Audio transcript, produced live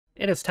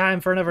It is time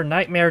for another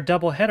Knightmare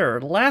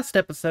doubleheader. Last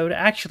episode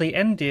actually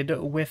ended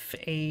with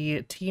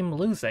a team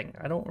losing.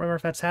 I don't remember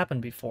if that's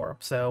happened before,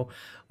 so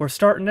we're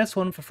starting this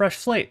one with a fresh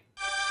slate.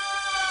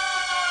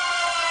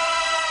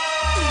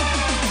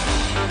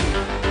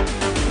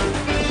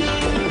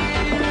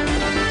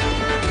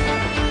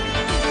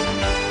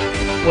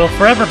 Will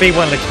forever be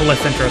one of the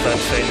coolest intros I've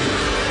seen.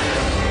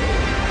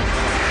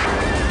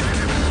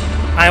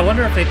 I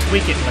wonder if they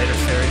tweak it in later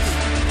series.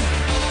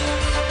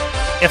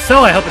 If so,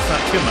 I hope it's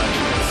not too much.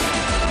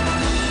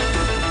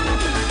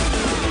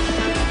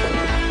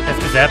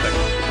 This is epic.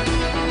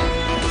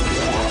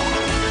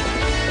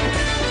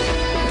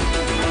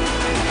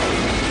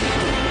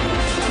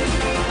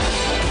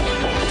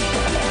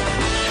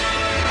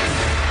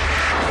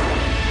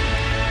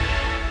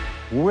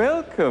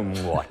 Welcome,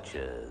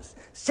 watchers.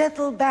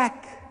 Settle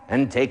back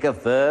and take a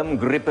firm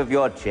grip of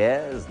your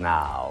chairs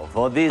now,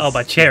 for this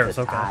chairs, is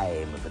a okay.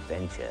 time of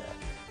adventure.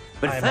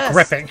 But I'm first,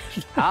 gripping.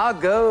 how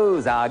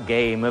goes our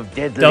game of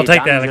deadly Don't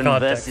take that out of dungeon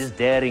context. versus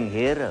daring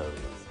heroes?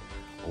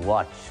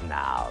 Watch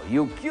now,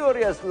 you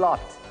curious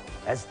lot,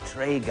 as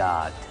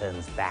Tragar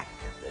turns back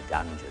the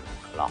dungeon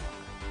clock.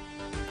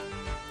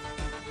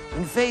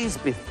 In phase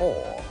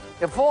before,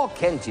 the 4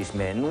 Kentish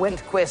men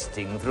went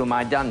questing through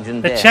my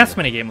dungeon The den, chess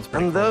minigame was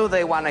pretty and cool. though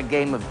they won a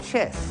game of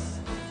chess,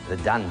 the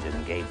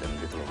dungeon gave them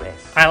little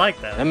rest. I like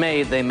that. A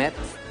maid they met,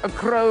 a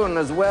crone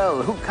as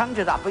well, who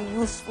conjured up a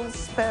useful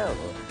spell,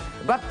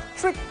 but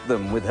tricked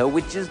them with her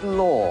witch's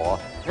lore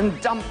and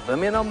dumped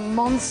them in a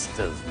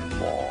monster's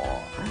maw.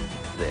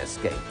 They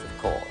escaped,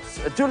 of course,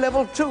 to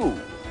level 2,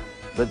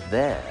 but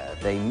there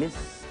they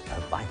missed a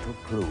vital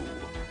clue.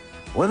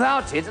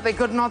 Without it, they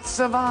could not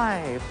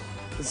survive,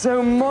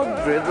 so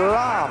Modred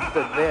laughed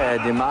at their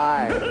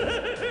demise.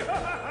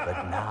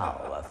 But now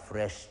a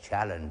fresh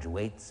challenge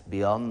waits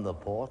beyond the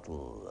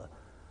portal.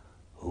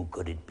 Who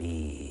could it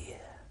be?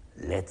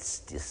 Let's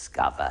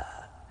discover.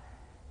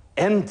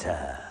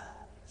 Enter,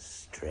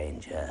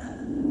 stranger.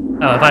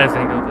 Oh, if I was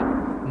thinking of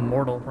it.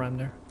 Mortal rhyme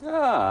there.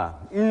 Ah,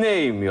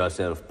 name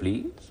yourself,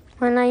 please.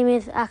 My name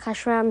is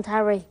Akash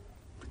Ramtari.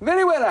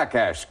 Very well,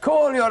 Akash.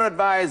 Call your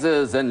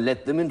advisors and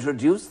let them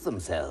introduce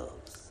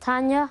themselves.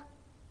 Tanya,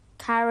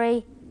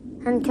 Carrie,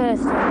 and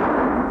Kirsten.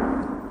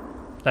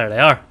 There they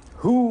are.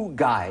 Who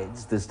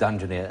guides this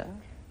dungeoneer?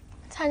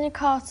 Tanya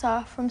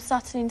Carter from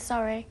Sutton in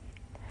Surrey.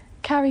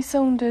 Carrie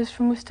Saunders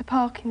from Worcester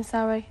Park in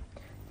Surrey.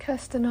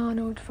 Kirsten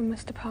Arnold from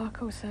Worcester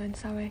Park, also in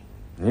Surrey.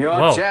 Your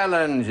Whoa.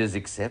 challenge is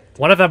accepted.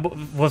 One of them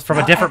was from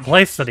a different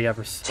place than the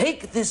others.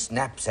 Take this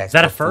knapsack. Is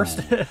that a for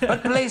first? food,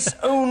 but place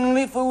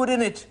only food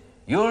in it.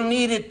 You'll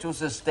need it to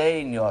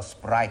sustain your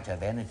sprite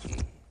of energy.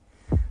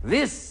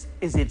 This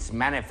is its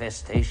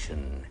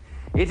manifestation.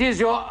 It is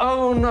your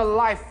own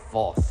life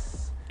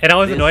force. It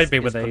always This annoyed me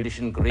when is they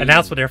condition green.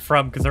 announce where they're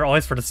from, because they're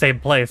always from the same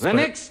place. The but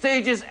next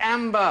stage is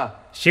amber.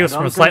 She was and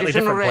from on a slightly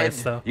condition different red,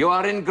 place, though. You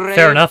are in grave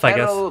Fair enough, I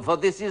guess. peril, for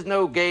this is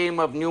no game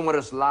of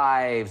numerous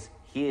lives.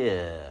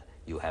 Here,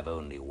 you have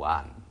only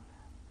one.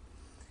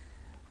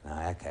 Now,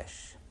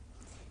 Akash,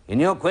 in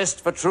your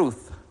quest for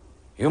truth,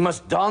 you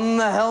must don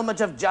the helmet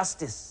of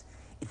justice.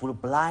 It will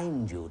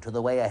blind you to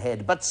the way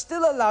ahead, but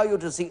still allow you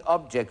to see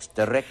objects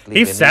directly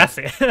He's beneath.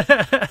 sassy.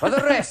 For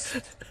the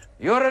rest,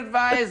 your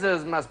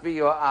advisors must be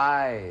your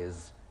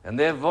eyes, and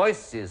their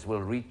voices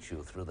will reach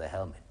you through the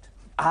helmet.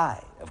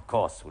 I, of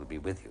course, will be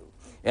with you,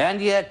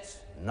 and yet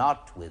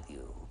not with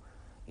you.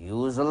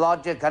 Use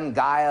logic and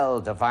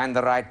guile to find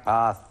the right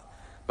path.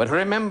 But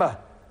remember,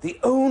 the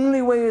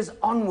only way is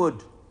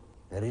onward.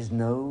 There is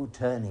no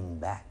turning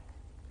back.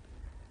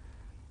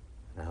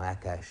 Now,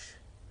 Akash,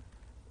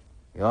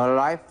 your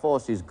life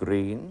force is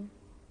green,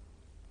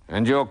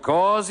 and your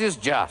cause is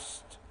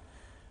just.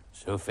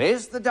 So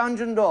face the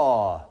dungeon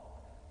door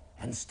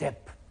and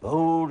step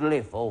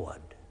boldly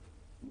forward.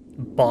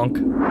 Bonk.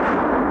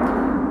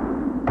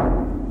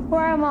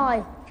 Where am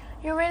I?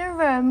 You're in a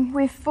room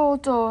with 4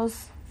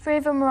 doors. 3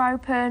 of them are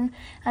open,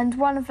 and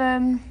one of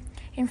them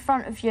in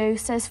front of you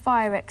says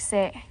fire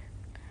exit.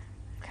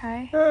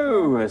 Okay?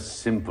 Oh, a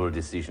simple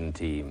decision,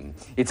 team.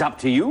 It's up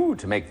to you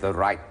to make the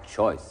right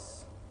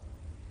choice.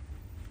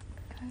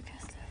 Go,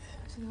 Kirsten.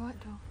 To the right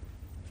door.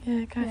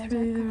 Yeah, go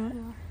through the right.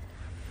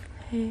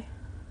 Here.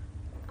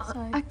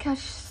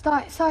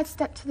 Akash,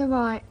 sidestep to the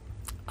right.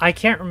 I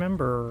can't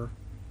remember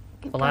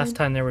Keep the last going.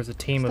 time there was a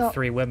team of Stop.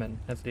 3 women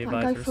as the Right,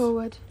 advisors. go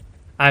forward.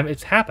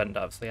 It's happened,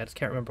 obviously. I just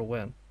can't remember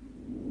when.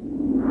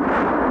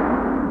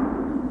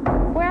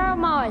 Where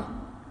am I?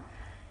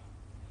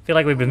 I feel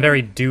like we've been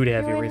very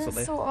dude-heavy You're in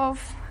recently. a sort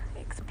of...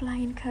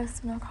 Explain,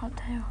 Kirsten, I can't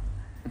tell.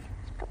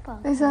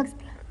 There's There's a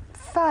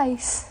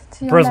face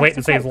to your Bro's left. waiting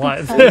to say his a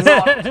lines. big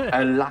face. Not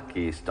a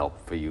lucky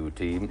stop for you,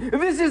 team.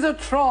 This is a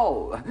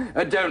troll.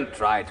 Don't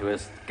try to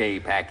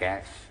escape,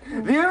 Akash.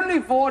 The only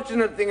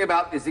fortunate thing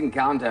about this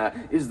encounter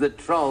is that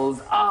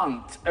trolls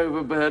aren't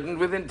overburdened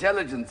with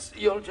intelligence.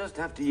 You'll just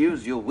have to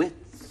use your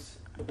wits.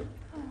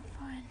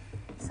 Fine.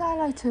 Say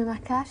hello to him,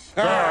 Akash.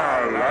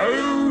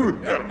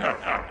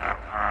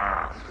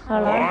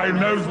 Hello? I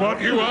knows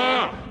what you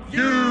are.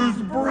 Use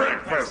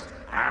breakfast.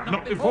 And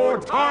not before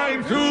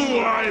time too,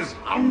 I is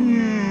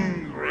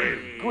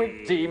hungry.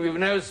 Quick, team, we've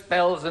no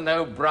spells and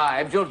no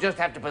bribes. You'll just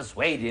have to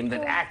persuade him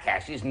that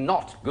Akash is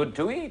not good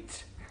to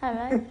eat.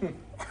 Hello.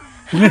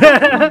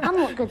 I'm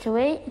not good to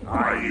eat.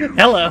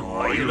 Hello.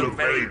 Oh, you look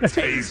very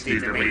tasty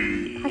to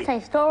me. I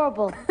taste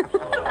horrible.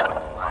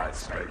 Oh, I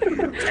expect you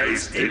to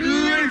taste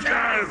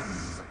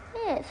delicious.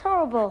 Yeah, it's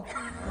horrible.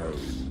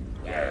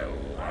 Well,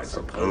 I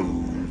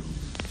suppose,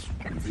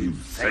 if you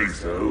say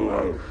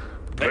so,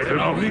 better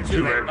not eat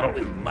you then, not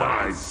with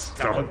my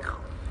stomach.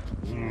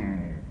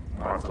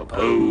 I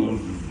suppose,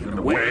 in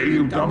a way,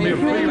 you've done me a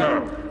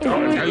favor.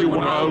 I'll tell you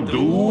what I'll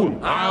do.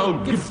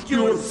 I'll gift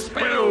you a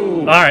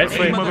spell. All right, the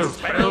sweet. name of the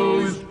spell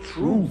is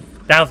truth.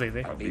 That was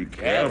easy. Be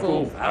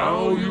careful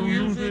how you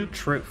use it.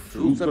 Truth.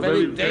 Truth's a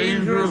very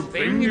dangerous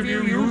thing if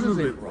you use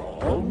it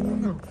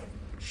wrong.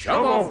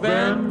 Shove off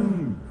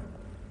then.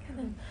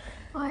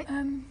 Right,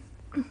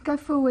 go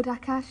forward,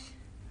 Akash.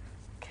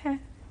 Okay.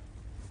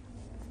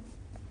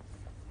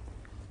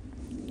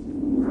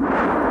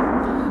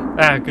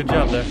 Ah, good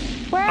job there.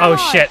 Where Oh am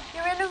I? shit.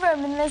 You're in a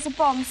room and there's a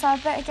bomb, so I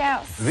better get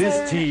out.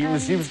 This team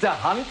seems to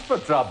hunt for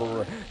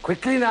trouble.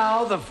 Quickly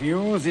now, the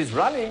fuse is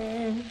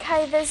running.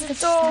 Okay, there's a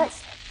door.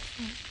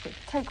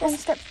 Take one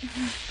step.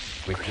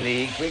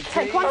 Quickly, quickly.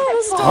 Take one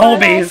step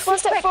forward. Homies. One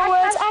step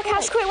forward.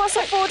 Akash, quick, one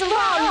step forward and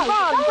run.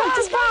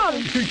 Just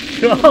run.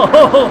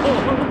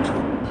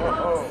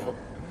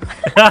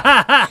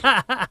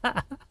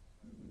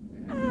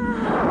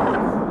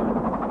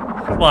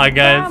 Come on, Where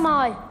guys. am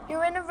I?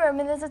 You're in a room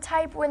and there's a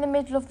table in the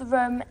middle of the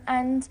room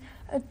and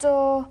a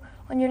door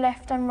on your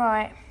left and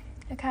right.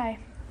 Okay.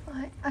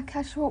 Right,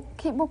 Akash,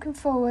 keep walking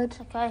forward.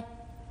 Okay.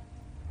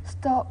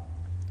 Stop.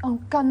 Oh,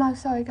 God, no,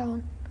 sorry, go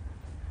on.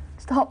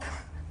 Stop.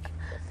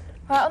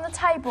 Right, on the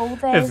table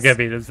there's It's gonna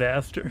be a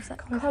disaster.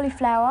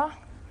 cauliflower.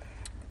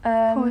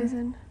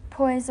 Poison.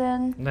 What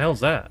the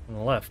hell's that on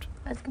the left?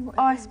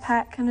 Ice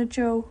pack and a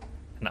jewel.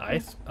 An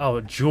ice? Oh,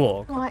 a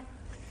jewel. Right.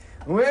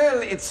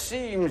 Well, it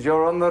seems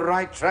you're on the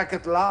right track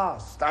at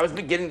last. I was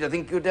beginning to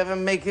think you'd ever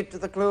make it to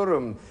the clue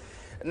room.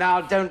 Now,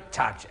 don't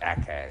touch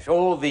Akash.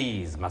 All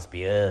these must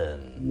be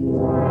earned.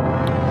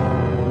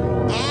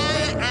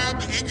 I am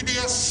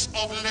Igneous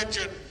of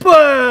Legend.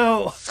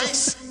 Boo!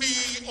 Face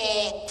me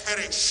or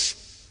perish.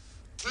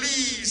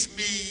 Please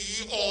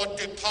me or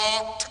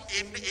depart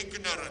in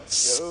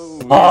ignorance.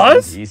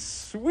 Pause? He's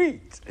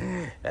sweet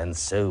and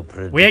so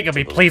predictable. We ain't gonna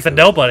be pleasing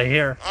nobody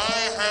here.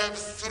 I have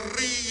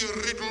 3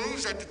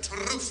 riddles and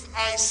truth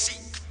I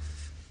seek.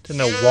 Didn't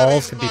know Here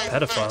walls is could be my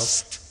pedophiles.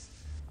 first.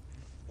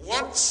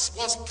 Once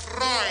was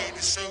pride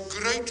so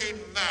great in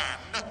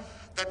man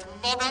that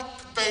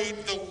monarch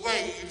bade the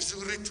waves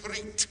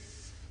retreat.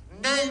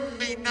 Name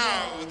me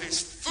now this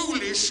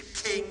foolish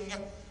king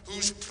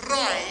whose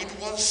pride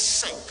was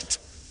soaked,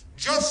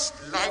 just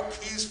like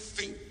his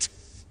feet.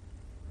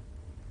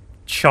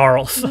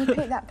 Charles.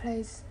 Repeat that,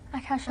 please.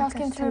 Akash, ask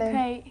him to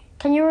repeat.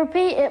 Can you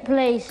repeat it,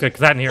 please? Good,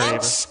 because I didn't hear it either.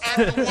 Once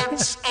and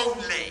once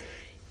only.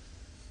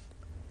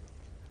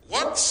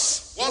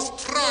 Once was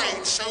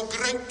pride so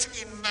great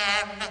in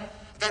man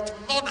that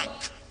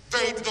monarch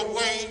bade the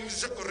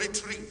waves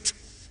retreat.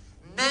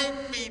 Name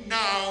me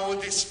now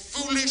this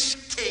foolish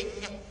king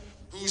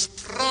whose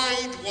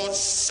pride was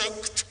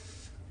soaked,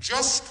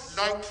 just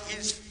like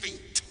his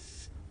feet.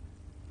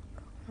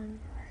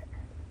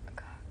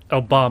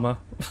 Obama.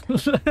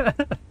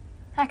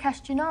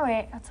 Akash, do you know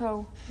it at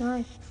all?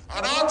 No.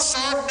 An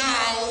answer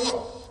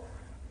now.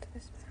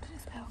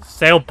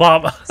 Say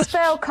Obama.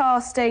 Spell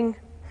casting.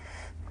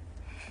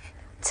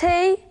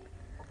 T-R-U-T-H.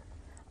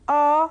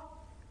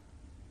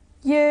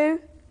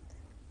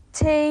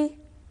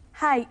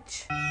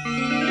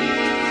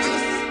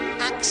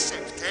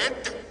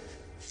 Accepted.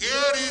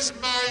 Here is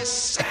my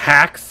second.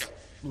 Hacks.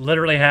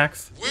 Literally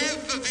hacks.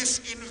 With this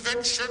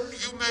invention,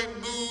 you may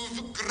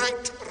move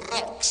great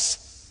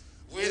rocks.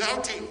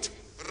 Without it,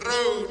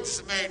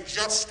 roads may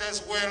just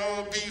as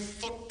well be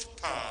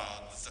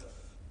footpaths.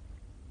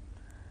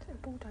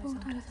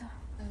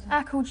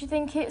 Akil, do you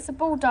think it's a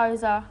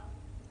bulldozer?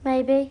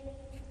 Maybe.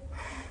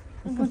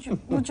 Would you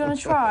want to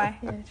try?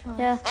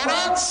 Yeah. An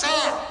answer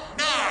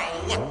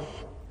now!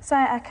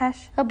 Say it,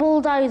 Akash. A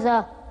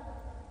bulldozer.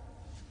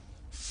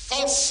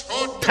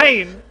 Falsehood.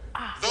 Pain.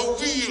 The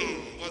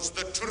wheel was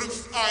the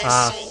truth I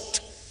sought.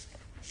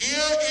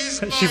 Here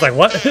is my She's like,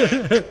 what?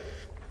 third.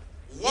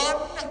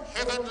 One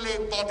heavenly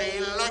body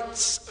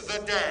lights the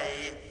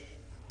day.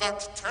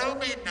 But tell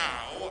me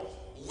now,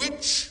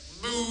 which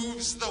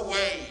moves the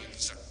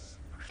waves?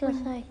 What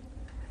should I say?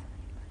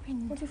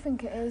 What do you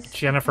think it is?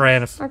 Jennifer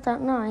Aniston. I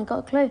don't know. I ain't got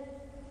a clue.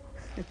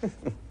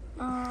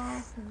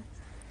 An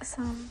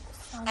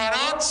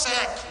answer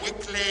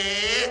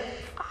quickly.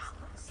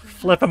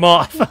 Flip him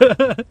off.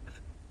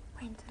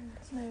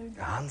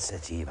 Answer,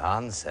 team,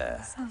 answer.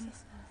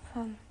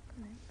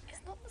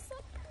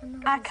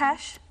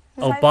 Akash.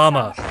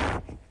 Obama.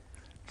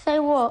 Say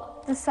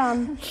what? The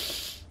sun.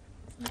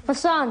 The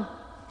sun.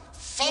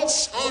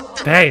 Falsehood.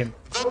 Pain.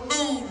 The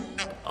moon.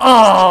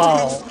 Oh,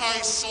 Truth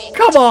I sought.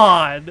 come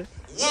on.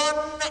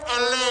 One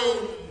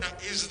alone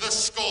is the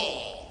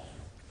score.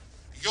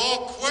 Your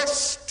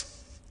quest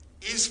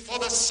is for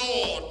the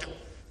sword,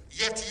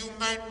 yet you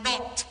may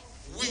not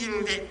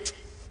wield it.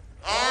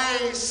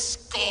 I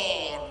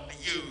scorn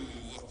you.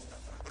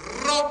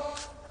 Rock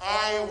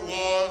I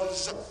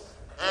was,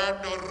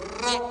 and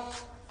rock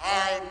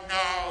I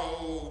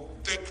now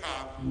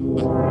become.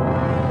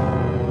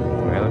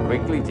 Well,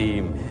 quickly,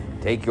 team.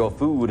 Take your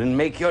food and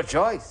make your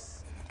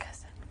choice.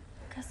 Cousin.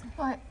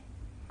 Right.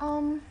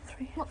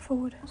 What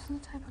forward? What's on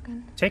the table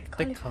again? Take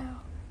the cup.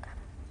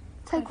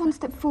 Take one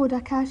step forward,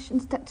 Akash, and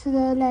step to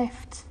the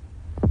left.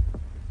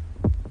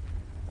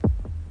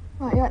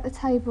 Right, you're at the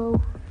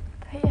table.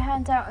 Put your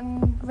hand out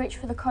and reach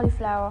for the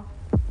cauliflower.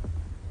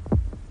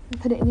 And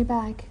put it in your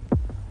bag.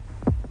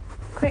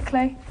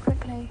 Quickly.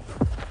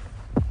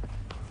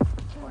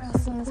 What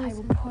else is on the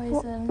table?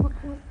 Poison.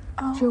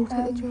 Jewel,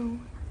 take the jewel.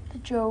 The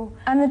jewel.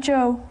 And the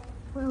jewel.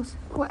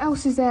 What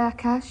else is there,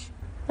 Akash?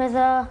 There's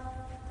a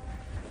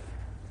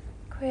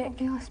Quick.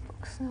 The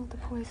icebox smelled the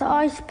poison. the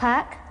ice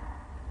pack,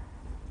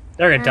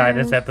 They're gonna die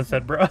this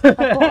episode, bro. a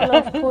bottle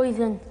of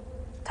poison.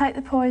 Take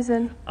the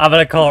poison. I'm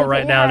gonna call it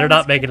right now. They're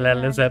not making it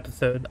in this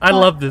episode. I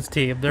love this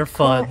team. They're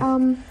fun.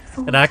 And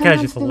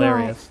Akash is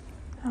hilarious.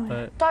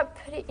 But Don't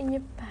put it in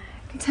your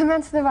bag. Turn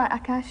around to the right,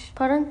 Akash.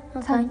 Pardon?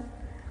 Okay.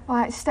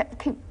 Alright,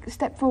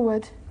 step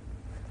forward.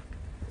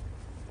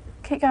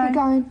 Keep going. Keep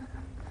going.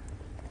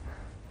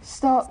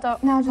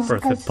 Stop. Now just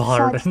Birth go it side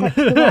Bard. step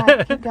to the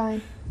right. Keep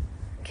going.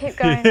 Keep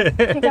going.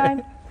 Keep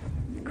going.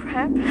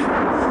 Crap. Where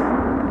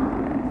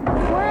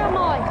am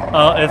I?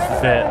 oh, this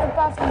is it.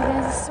 Above you,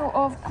 there's a sort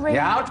of green.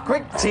 You're out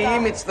quick,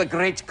 team. It's the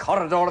great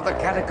corridor of the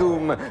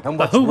catacomb. And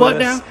what's Who worse, what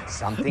now?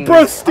 something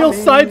Bro's is still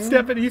coming.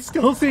 sidestepping. He's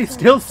still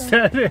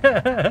stepping.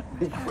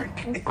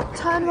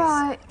 Turn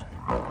right.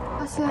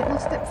 That's it. Now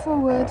step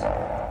forward.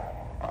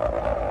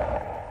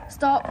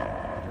 Stop.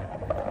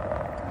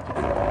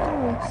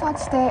 Oh, side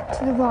step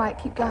to the right.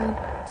 Keep going.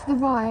 To the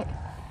right.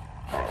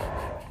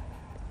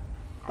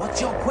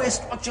 What's your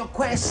quest?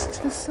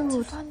 The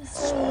sword. Find the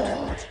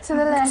sword. To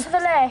the left. To the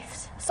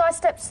left. Side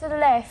step to the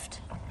left.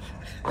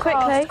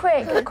 Quickly.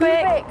 Quick.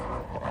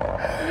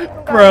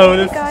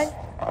 Bro, Keep going.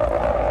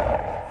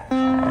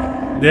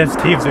 this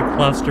team's a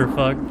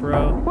clusterfuck,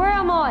 bro. Where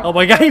am I? Oh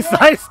my god, he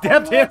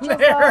sidestepped in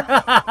there.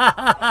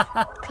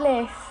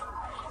 Cliff.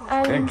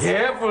 Be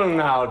careful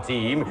now,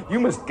 team. You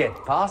must get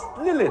past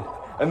Lilith.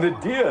 And the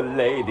dear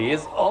lady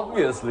is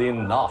obviously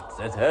not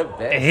at her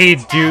best.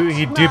 He'd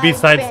do be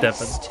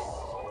sidestepping.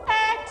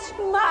 At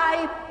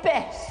my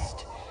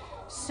best.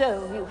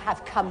 So you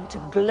have come to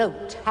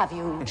gloat, have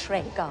you,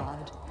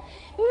 Treguard?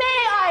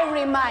 May I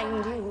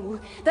remind you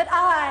that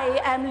I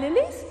am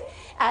Lilith,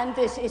 and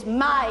this is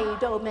my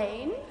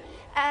domain,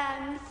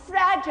 and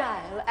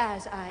fragile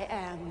as I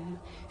am,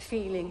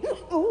 feeling,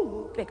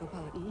 ooh, beg your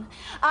pardon,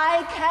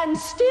 I can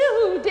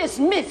still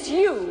dismiss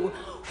you.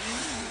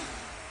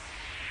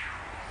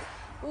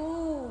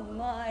 Ooh,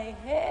 my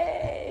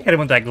head. Hit him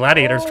with that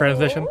gladiator's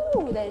transition.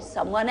 Oh, there's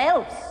someone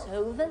else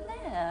over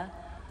there.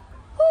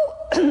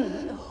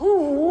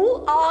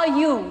 Who are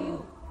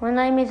you? My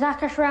name is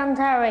Akash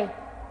Ramtari.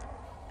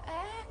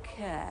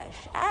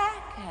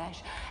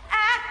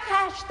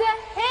 Akash, the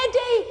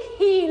headache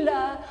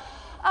healer.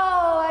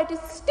 Oh, I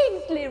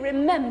distinctly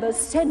remember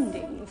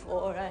sending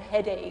for a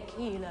headache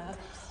healer.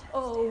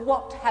 Oh,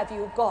 what have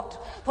you got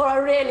for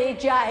a really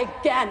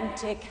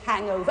gigantic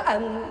hangover?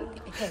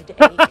 Headache.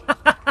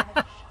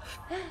 Akash.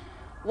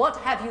 What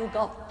have you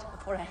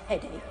got for a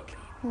headache?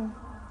 No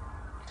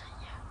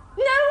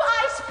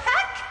ice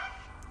pack?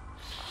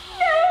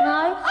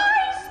 No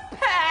ice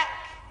pack?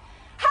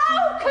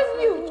 How can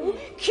you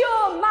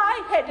cure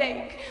my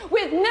headache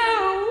with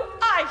no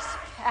ice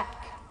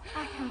pack?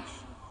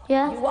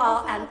 Yeah? You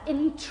are an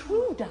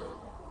intruder.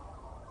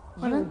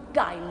 You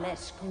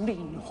guileless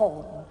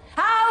greenhorn.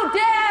 How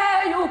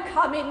dare you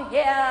come in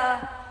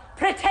here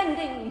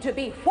pretending to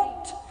be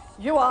what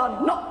you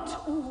are not?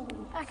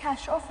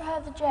 Akash, offer her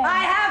the gem.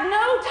 I have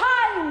no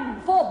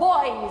time for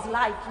boys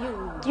like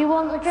you. Do you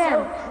want the gem?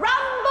 So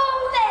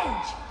crumble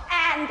ledge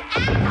and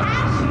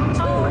Akash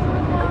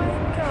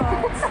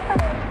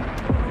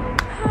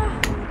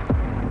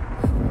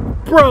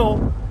too.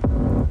 Bro.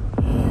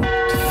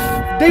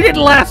 They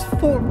didn't last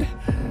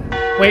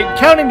Wait,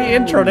 counting the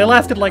intro, they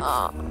lasted like...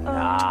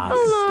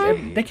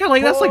 They count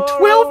like, that's like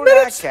 12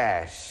 minutes?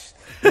 Akash,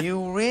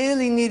 you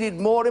really needed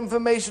more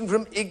information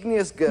from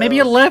Igneous Girls. Maybe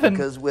 11.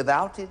 Because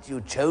without it,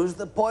 you chose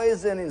the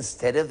poison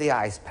instead of the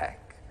ice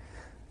pack.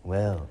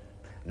 Well,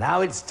 now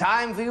it's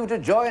time for you to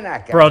join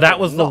Akash. Bro, that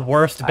was the Not,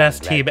 worst I'm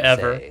best glad team to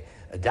ever. say,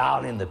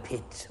 down in the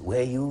pit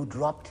where you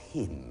dropped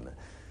him.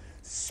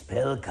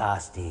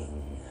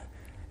 Spellcasting.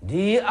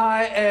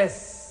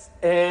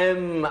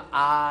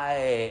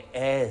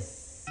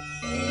 D-I-S-M-I-S.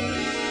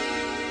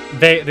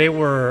 They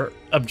were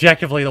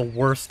objectively the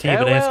worst team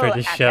in the history of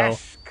this show.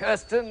 Akash,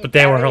 Kirsten, But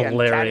they were Carrie, and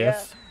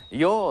hilarious. Tanya,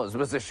 yours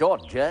was a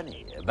short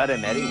journey, but a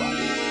merry one.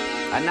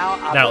 And now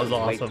That was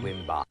others wait awesome. to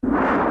embark.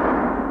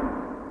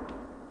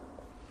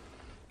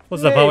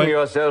 What's up, Name Bowie?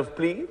 yourself,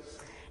 please.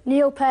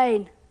 Neil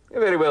Payne.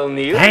 Very well,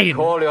 Neil. Payne.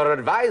 Call your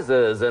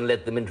advisors and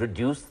let them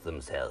introduce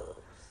themselves.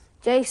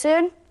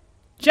 Jason,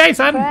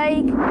 Jason!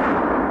 Craig,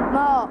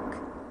 Mark.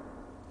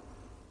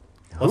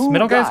 What's the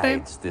middle guy's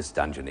name? This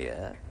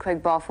dungeoneer?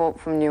 Craig Barthorpe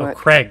from Oh, Newark.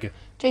 Craig.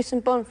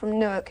 Jason Bond from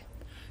Newark.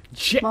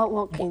 Mark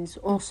Watkins,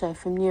 also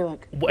from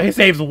Newark. His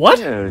name's what?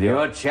 Well,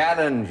 your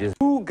challenge is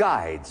who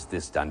guides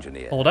this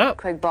dungeoneer? Hold up.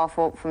 Craig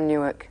Barthorpe from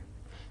Newark.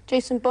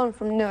 Jason Bond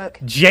from Newark.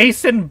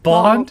 Jason Mark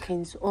Bond?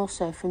 Watkins,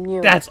 also from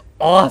Newark. That's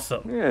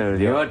awesome. Well,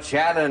 your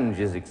challenge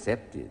is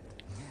accepted.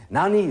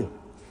 Now, Neil,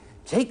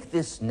 take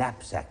this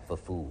knapsack for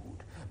food,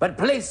 but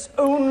place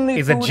only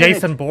He's a food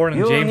Jason in it. Bourne and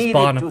You'll James need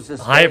Bond it to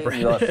sustain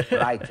hybrid. your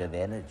sprite of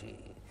energy.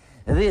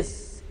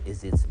 This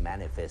is its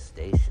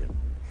manifestation.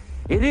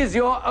 It is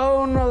your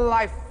own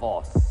life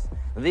force.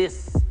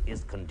 This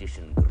is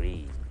condition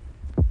green.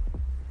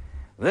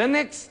 The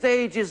next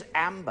stage is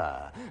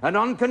amber, and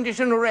on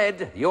condition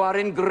red, you are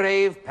in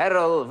grave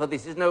peril, for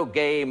this is no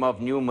game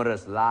of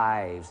numerous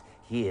lives.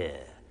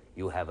 Here,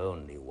 you have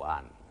only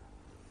one.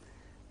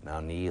 Now,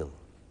 Neil,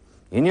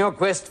 in your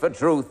quest for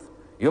truth,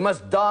 you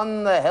must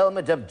don the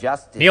helmet of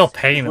justice. Neil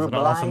Payne which is will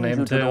an awesome blind name,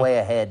 you to the too. way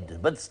ahead,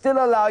 but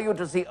still allow you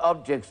to see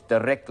objects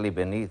directly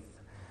beneath.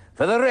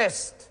 For the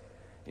rest,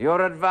 your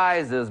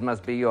advisors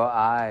must be your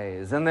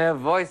eyes, and their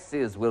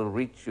voices will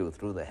reach you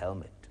through the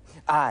helmet.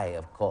 I,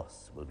 of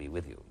course, will be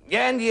with you,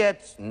 and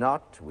yet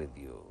not with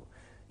you.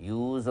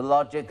 Use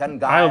logic and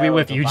guile. I'll be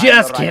with to you. find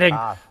Just the right kidding.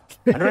 path.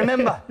 And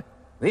remember,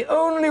 the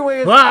only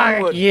way is Fuck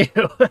onward. you.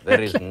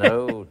 There is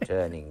no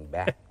turning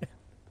back.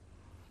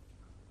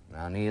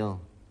 Now, Neil,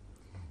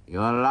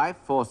 your life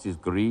force is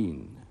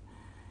green,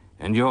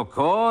 and your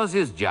cause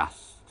is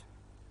just.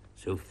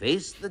 So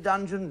face the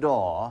dungeon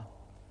door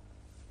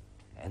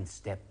and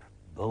step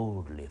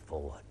boldly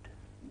forward.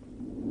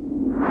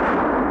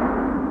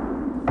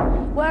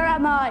 Where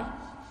am I?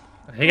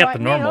 He got Right,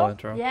 the normal Neil?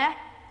 intro. Yeah?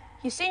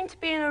 You seem to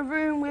be in a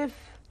room with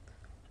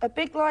a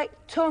big, like,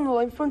 tunnel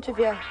in front of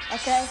you.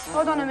 Okay.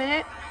 Hold on a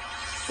minute.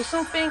 There's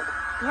something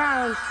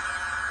round.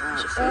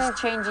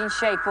 It's changing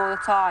shape all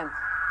the time.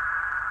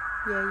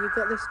 Yeah, you've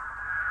got this.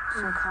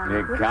 Some kind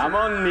of... Come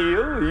on,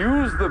 Neil.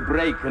 Use the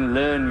brake and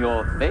learn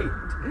your fate.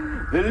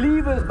 The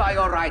levers by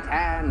your right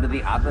hand,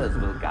 the others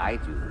will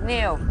guide you.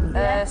 Neil,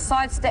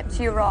 side step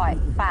to your right,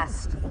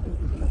 fast.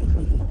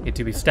 Need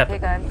to be Here stepping. you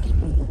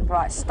go.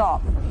 Right,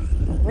 stop.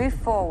 Move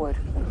forward.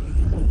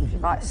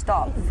 Right,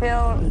 stop.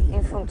 Feel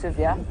in front of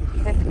you.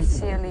 If you can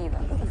see a lever.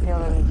 Feel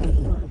the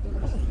lever.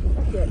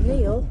 Yeah,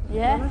 Neil,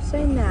 Yeah? when I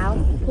say now,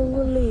 pull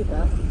the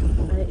lever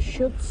and it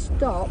should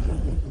stop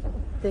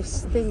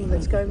this thing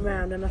that's going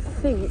round, and I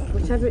think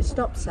whichever it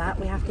stops at,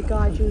 we have to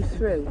guide you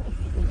through.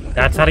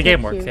 That's how the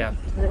game Thank works, you. yeah.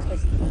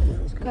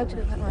 Let's go to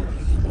that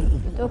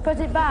one. Do I press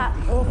it back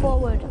or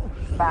forward?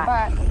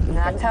 Back. No,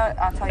 I'll tell you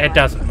It when.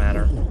 doesn't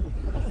matter.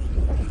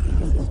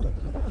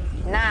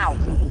 Now.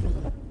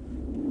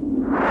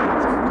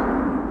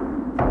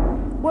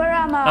 Where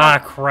am I? Ah,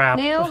 crap.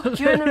 Neil,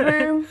 you're in a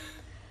room,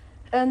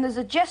 and there's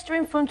a jester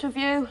in front of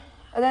you,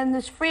 and then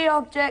there's 3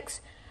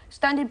 objects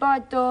standing by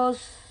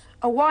doors: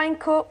 a wine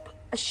cup,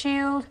 a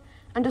shield,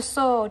 and a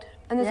sword.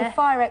 And there's a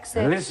fire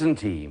exit. Listen,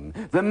 team.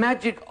 The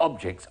magic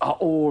objects are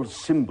all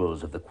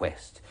symbols of the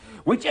quest.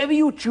 Whichever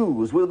you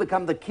choose will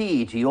become the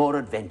key to your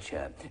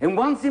adventure. And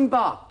once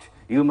embarked,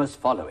 you must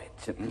follow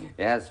it.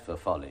 As for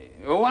folly,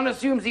 one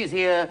assumes he's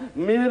here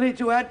merely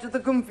to add to the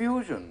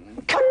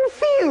confusion.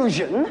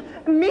 Confusion?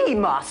 Me,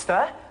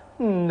 Master?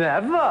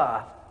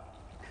 Never.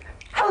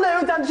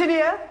 Hello,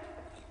 Dungeoneer.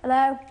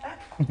 Hello?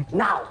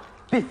 Now,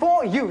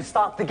 before you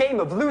start the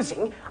game of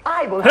losing,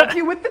 I will help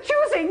you with the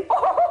choosing.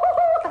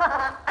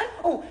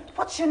 Oh,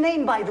 what's your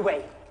name, by the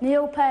way?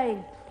 Neil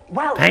Payne.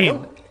 Well,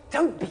 Payne. Neil,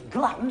 don't be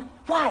glum.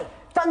 Why?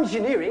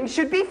 Dungeoneering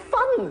should be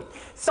fun.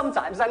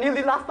 Sometimes I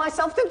nearly laugh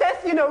myself to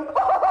death, you know.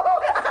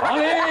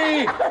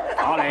 Ollie!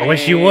 I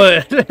wish you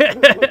would.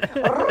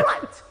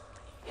 Right.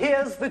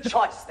 Here's the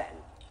choice then.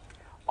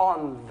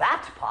 On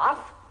that path,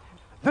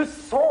 the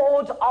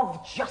sword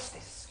of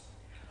justice.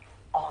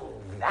 On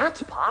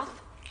that path,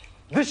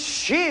 the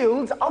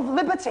shield of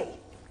liberty.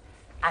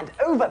 And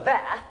over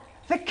there,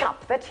 the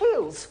cup that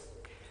heals.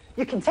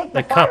 You can take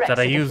the The cup fire that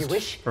I exit if you used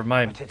wish, for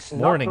my but it's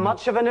morning not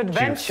much of an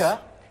adventure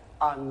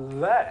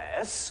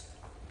unless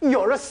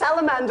you're a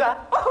salamander.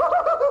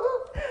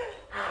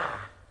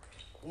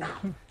 Now,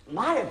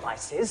 my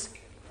advice is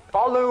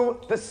follow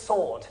the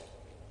sword.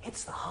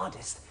 It's the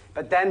hardest,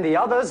 but then the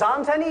others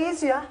aren't any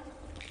easier.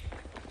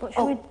 What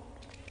should we...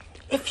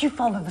 If you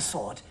follow the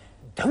sword,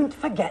 don't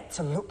forget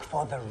to look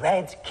for the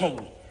Red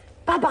King.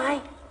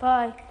 Bye-bye.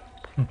 Bye.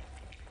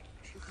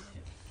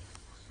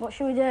 What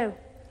should we do?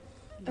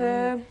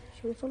 Should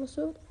we follow the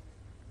sword?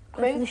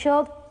 Go for the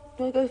sword?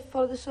 You want to go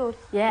follow the sword?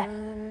 Yeah.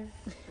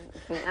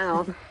 Hang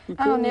on.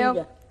 Hang on,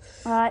 Neil.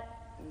 Right.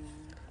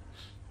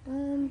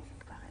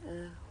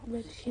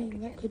 Red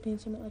King, that could mean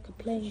something like a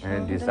playing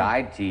And card.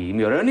 decide, team.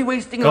 You're only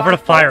wasting Go for the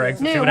life fire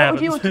points. exit. See Neil, what what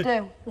would you happens. want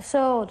to do? The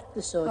sword.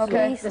 The sword.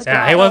 Okay. Yeah, let's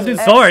Yeah, go. he wants to do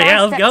sword. Side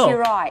Yeah, let's step to your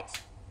go.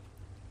 right.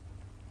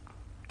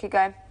 Keep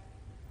going.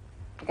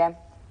 Again.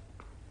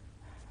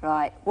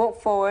 Right,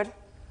 walk forward.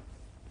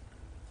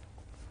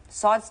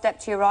 Side step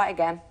to your right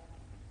again.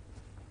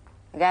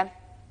 Again.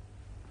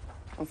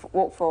 And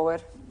walk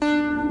forward.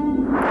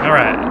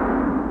 Alright.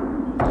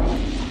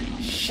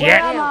 Shit. Where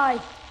am I?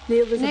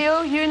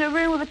 Neil, you're in a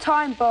room with a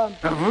time bomb.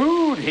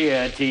 Rude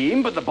here,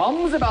 team, but the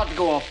bomb's about to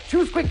go off.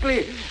 Choose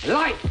quickly.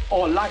 Life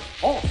or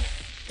life off.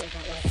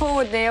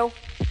 Forward, Neil.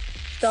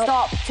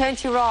 Stop. Turn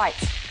to your right.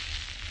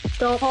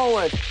 Stop.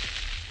 Forward.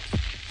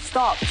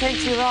 Stop. Turn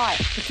to your right.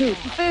 Food.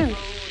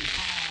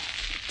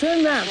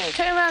 Turn round.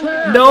 Turn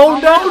round. No.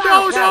 Neil,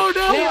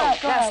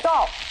 now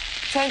stop.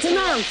 Turn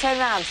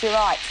round to your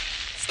right.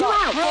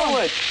 Stop.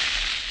 Forward.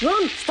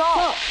 Run.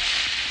 Stop.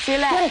 To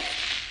your left.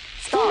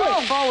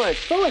 Stop. Forward.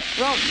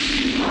 Run.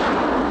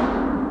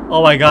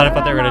 Oh my god, I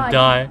thought they were gonna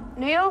die.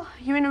 Neil,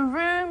 you're in a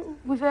room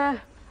with a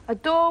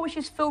door which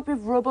is filled with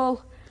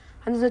rubble,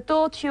 and there's a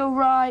door to your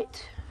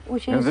right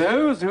which is...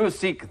 Those who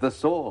seek the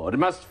sword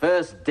must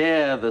first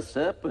dare the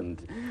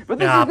serpent. But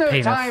this Ah, is no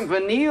penis. time for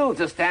Neil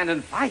to stand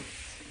and fight.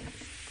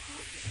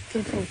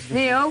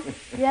 Neil,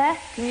 Yeah?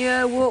 can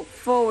you walk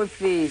forward,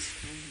 please?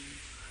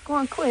 Go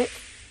on, quick.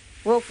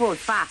 Walk forward,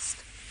 fast.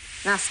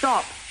 Now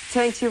stop.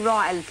 Turn to your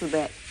right a little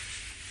bit.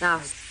 Now,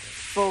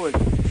 forward.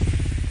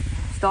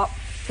 Stop.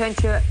 Turn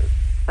to your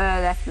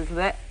left a little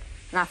bit.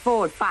 Now,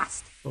 forward,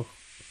 fast.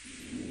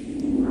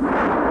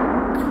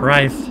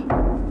 Christ.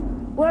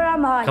 Where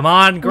am I? Come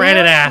on,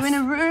 granite Neil, ass. you're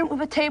in a room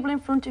with a table in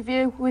front of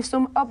you with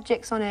some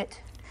objects on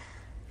it.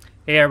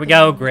 Here we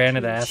go,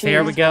 granite ass.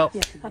 Here we go.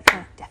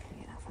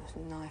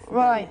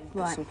 Right.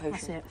 Some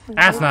potion.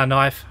 That's not a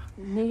knife.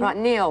 Right,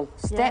 Neil,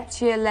 step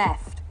to your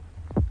left.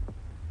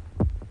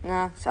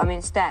 No,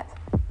 step.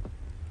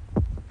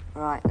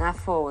 Right, now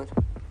forward.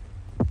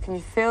 Can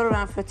you feel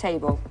around for a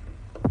table?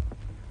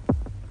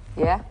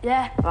 Yeah?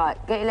 Yeah. Right,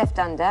 get your left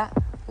hand there.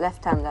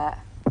 Left hand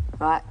there.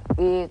 Right,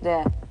 be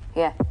there.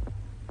 Yeah.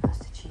 That's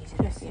the cheese,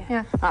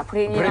 Yeah. Right, put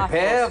it in your knife.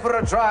 Prepare for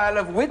a trial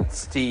of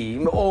wits,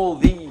 team. All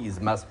these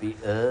must be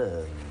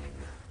earned.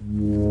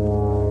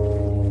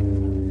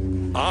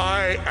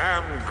 I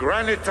am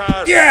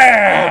Granitas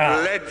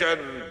of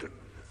legend.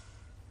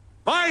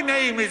 My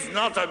name is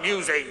not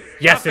amusing.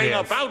 Yes, it Nothing is.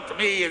 about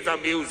me is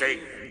amusing.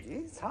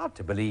 It's hard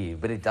to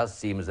believe, but it does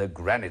seem as though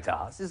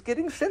Granitas is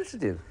getting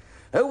sensitive.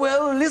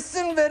 Well,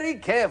 listen very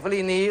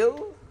carefully,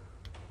 Neil.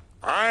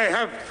 I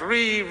have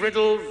 3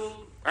 riddles,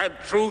 and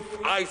truth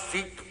I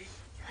seek.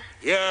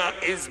 Here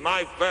is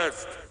my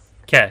first.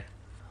 Okay.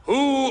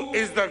 Who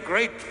is the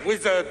great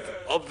wizard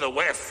of the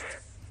West?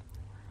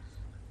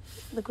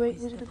 The Great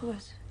Wizard of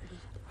Oz.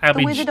 I'll The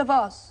be Wizard of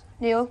Oz,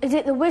 Neil. Is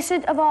it the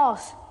Wizard of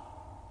Oz?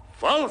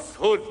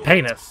 Falsehood.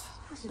 penis.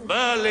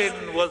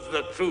 Merlin was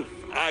the truth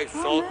I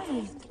sought.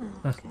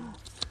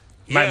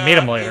 Might meet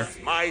him Here later. is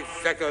my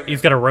second.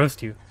 He's gonna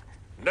roast you.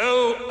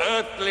 No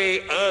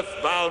earthly,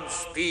 earthbound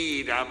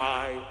steed am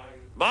I.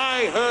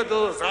 My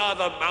hurdles are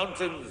the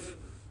mountains,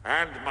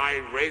 and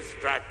my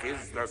racetrack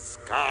is the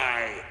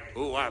sky.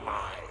 Who am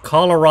I?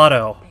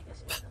 Colorado.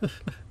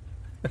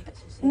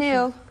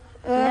 Neil,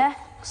 Yeah?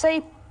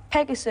 say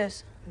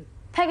Pegasus.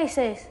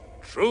 Pegasus.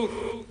 Truth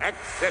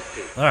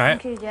accepted. All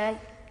right. Thank you, Jay.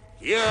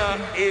 Here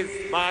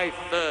is my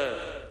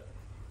third.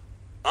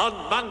 On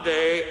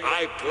Monday,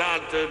 I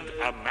planted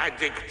a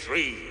magic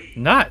tree.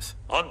 Nice.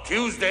 On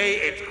Tuesday,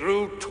 it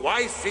grew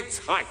twice its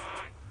height.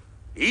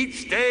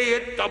 Each day,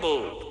 it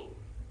doubled.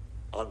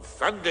 On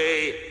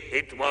Sunday,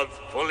 it was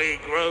fully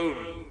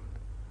grown.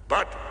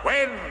 But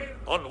when,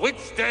 on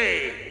which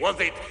day, was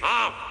it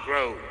half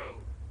grown?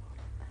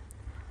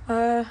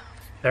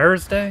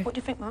 Thursday. What do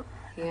you think, Mark?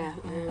 Yeah.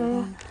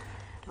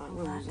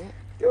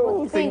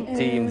 Your think,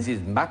 teams, is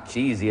much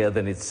easier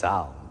than it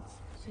sounds.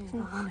 Is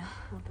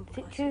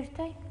it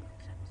Tuesday?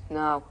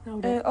 No.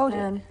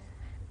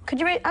 Could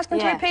you ask him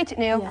to Yeah. repeat it,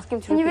 Neil? Ask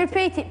him to Can you repeat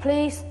repeat it,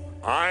 please?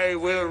 I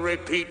will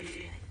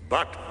repeat,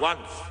 but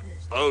once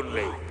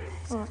only.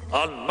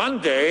 On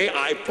Monday,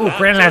 I planted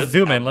Brandon has to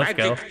zoom a in. Let's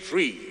go. magic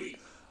tree.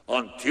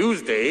 On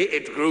Tuesday,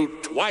 it grew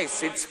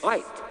twice its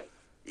height.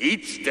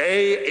 Each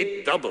day,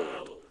 it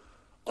doubled.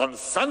 On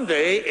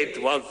Sunday,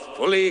 it was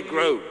fully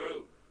grown.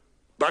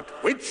 But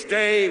which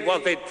day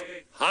was it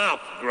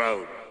half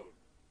grown?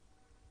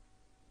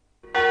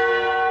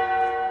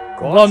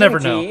 We'll never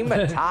know. Team,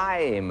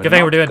 time. Good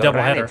thing we're doing a not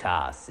doubleheader.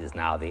 Granitas is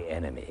now the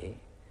enemy.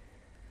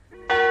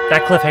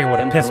 That cliffhanger would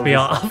have pissed me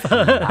Temporal off.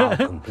 destruction now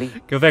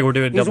complete. Good thing we're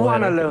doing Is double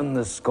one header. alone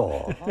the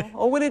score?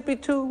 Or will it be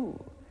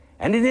 2?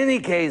 And in any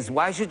case,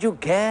 why should you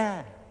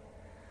care?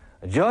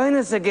 Join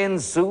us again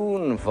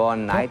soon for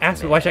Knightmare.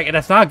 Ask me why should I,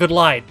 that's not a good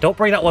line. Don't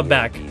bring that one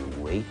back. Be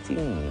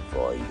waiting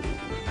for you.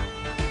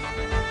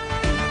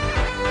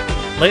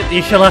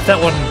 You should have left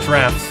that one in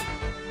drafts.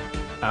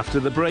 After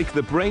the break,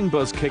 the brain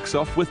buzz kicks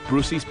off with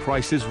Brucey's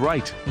Price is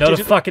Right. No,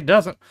 the fuck it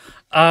doesn't.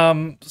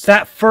 So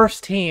that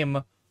first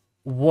team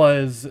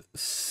was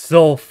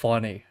so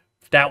funny.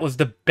 That was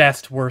the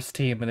best worst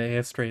team in the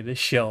history of this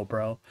show,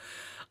 bro.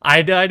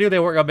 I knew they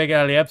weren't gonna make it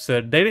out of the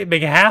episode. They didn't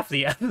make half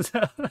the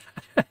episode.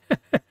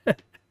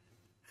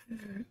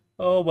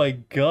 Oh my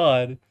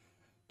god.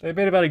 They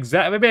made about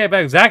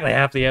exactly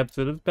half the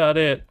episode. That's about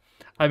it.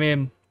 I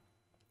mean,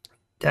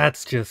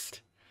 that's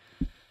just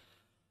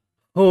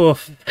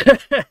oof.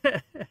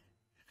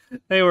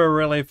 They were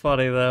really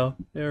funny, though.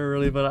 They were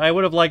really funny. I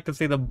would have liked to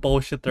see them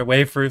bullshit their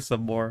way through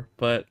some more,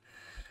 but,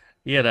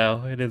 you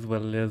know, it is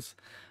what it is.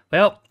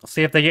 Well,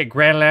 see if they get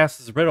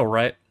Grandlass's riddle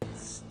right.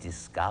 Let's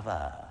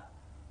discover.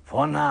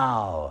 For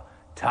now,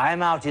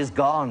 timeout is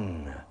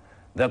gone.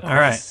 The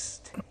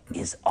quest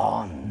is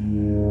on.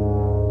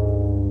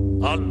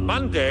 On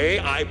Monday,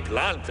 I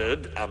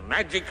planted a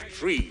magic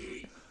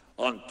tree.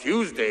 On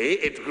Tuesday,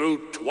 it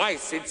grew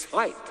twice its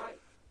height.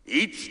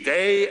 Each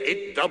day,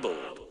 it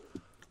doubled.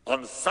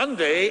 On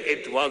Sunday,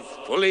 it was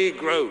fully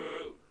grown.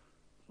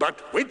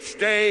 But which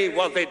day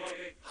was it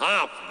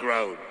half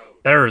grown?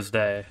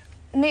 Thursday.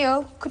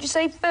 Neil, could you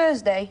say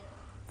Thursday?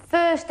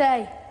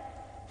 Thursday.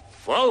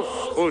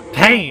 Falsehood.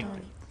 Pain.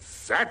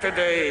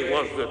 Saturday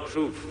was the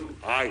truth,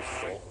 I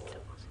thought.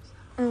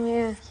 Oh,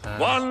 yeah.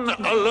 One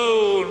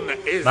alone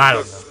is I the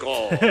don't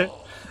score.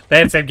 They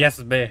had the same guess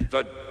as me.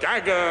 The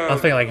dagger I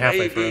was thinking like halfway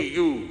may through. be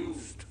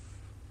used,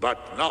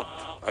 but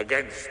not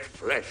against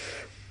flesh.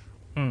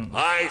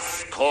 I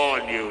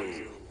scorn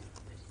you.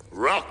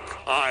 Rock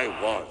I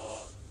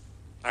was,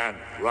 and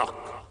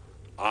rock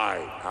I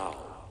now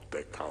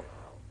become.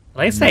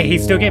 They say he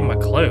still gave him a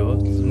clue.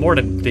 It's more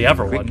than the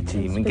other one.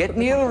 Team, get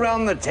Neil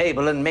around the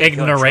table and make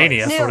your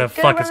Ignoranius, choice. or whatever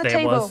the fuck his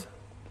name was.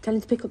 Tell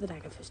him to pick up the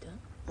dagger first,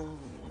 huh?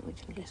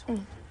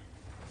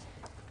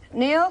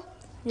 Neil,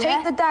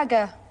 take the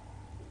dagger.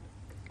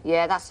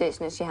 Yeah, that's it.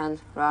 It's in your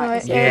hand. Right.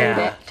 Right,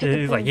 Yeah.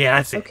 He's like, yeah,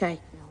 that's it. Okay.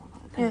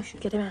 Yeah,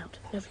 get him out.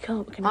 No, we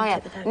can't. We can Oh, yeah.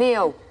 take the dagger.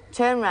 Neil,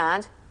 turn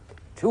round.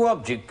 2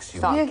 objects you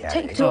Stop. can Yeah,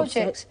 carry. take 2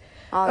 objects.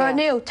 Oh, All right, yeah.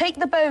 Neil, take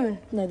the bone.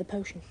 No, the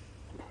potion.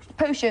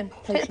 Potion.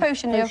 Take the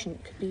potion, Neil. Potion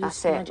could be used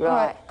That's for it, magic. All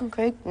right. right,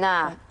 okay.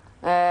 Now,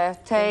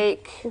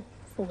 take...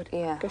 Forward.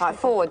 Yeah, Go right, straight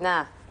forward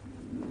now.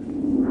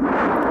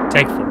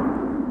 Take 4.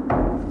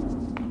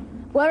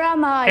 Where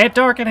am I? It's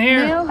dark in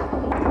here. Neil,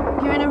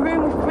 you're in a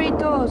room with 3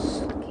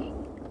 doors.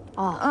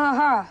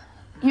 Uh-huh.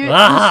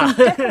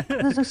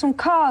 There's some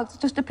cards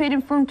just appeared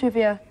in front of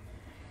you.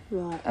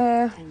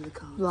 Right.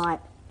 Right.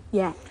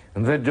 Yeah.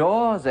 The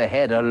doors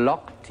ahead are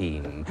locked,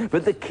 team,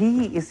 but the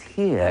key is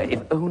here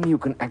if only you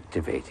can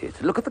activate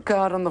it. Look at the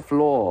card on the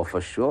floor,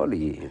 for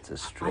surely it's a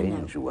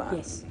strange one.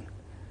 Yes.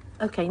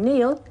 Okay,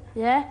 Neil.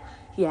 Yeah?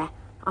 Yeah.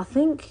 I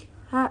think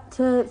that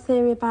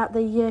theory about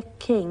the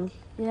king,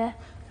 Yeah?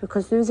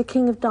 because there is a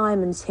king of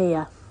diamonds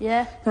here.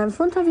 Yeah? Now, in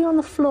front of you on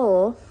the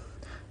floor,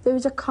 there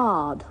is a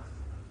card.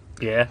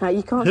 Yeah. Now,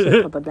 you can't see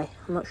it probably.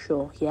 I'm not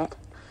sure yet.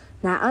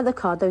 Now, at the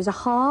card, there is a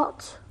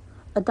heart,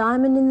 a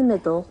diamond in the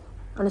middle,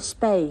 and a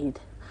spade.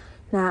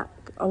 Now,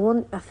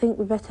 I think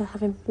we better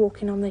have him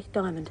walking on the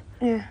diamond.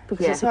 Yeah.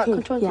 Because Yeah. it's a Right, key.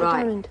 control the Yeah.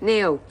 diamond. Right,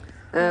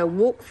 Neil,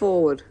 walk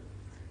forward.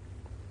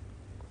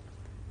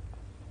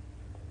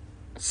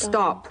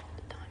 Stop.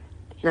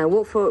 Now,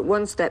 walk forward,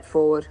 1 step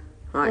forward.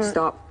 Right,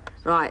 stop.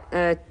 Right,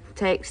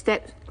 take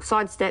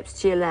side steps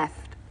to your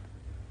left.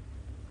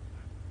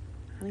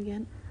 And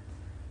again.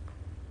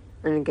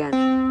 And again.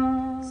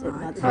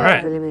 Right. All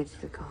right. Eliminated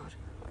the card.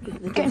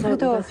 Get through the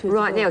door.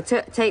 Right, Neil,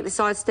 take the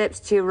side steps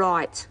to your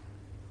right.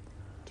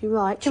 To your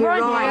right. To your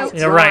right.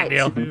 You're right,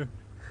 Neil.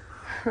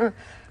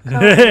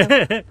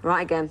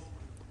 Right again.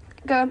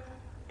 Go.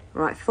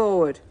 Right,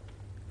 forward.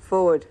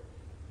 Forward.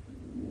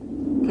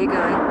 Keep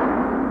going.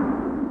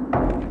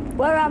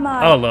 Where am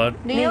I? Oh, Lord.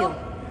 Neil,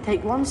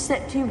 Take 1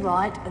 step to your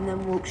right and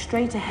then walk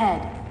straight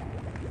ahead.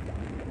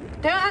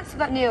 don't answer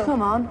that, Neil.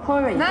 Come on,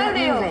 hurry. No, get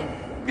Neil.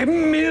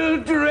 moving.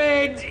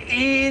 Mildred,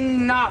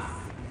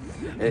 enough!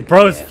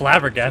 Bro's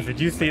flabbergasted.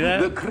 Did you see The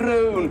that?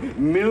 crone,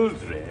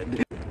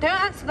 Mildred. Don't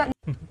answer that,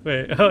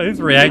 Wait, oh, his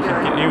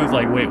reaction, he was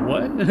like, wait,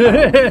 what?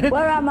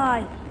 Where am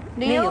I?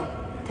 Neil.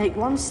 Take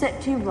 1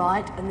 step to your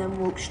right and then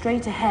walk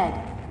straight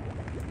ahead.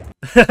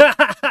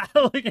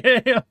 Look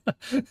at him.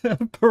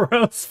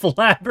 Bro's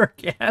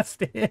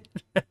flabbergasted.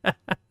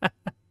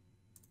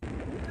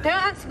 Don't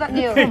answer that,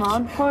 Neil. Come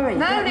on, hurry.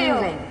 No, get Neil.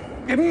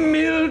 moving.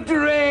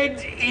 Mildred,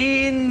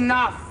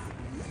 enough!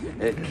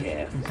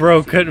 Careful.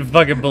 Bro couldn't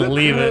fucking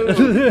believe The it.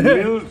 crone,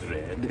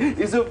 Mildred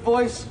is a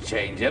voice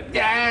changer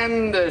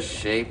and a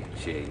shape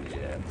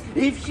changer.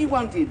 If she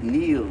wanted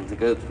Neil to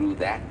go through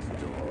that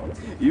door,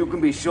 you can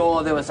be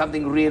sure there was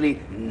something really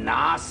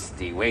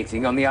nasty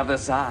waiting on the other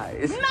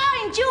side.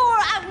 Mind your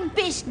own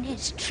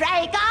business,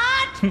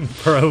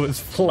 Traegard. Bro was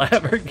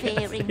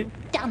flabbergasted. Fearing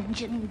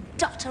dungeon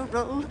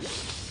dotterel.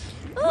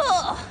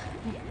 Oh,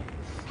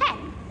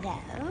 hello.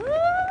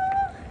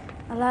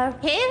 Hello?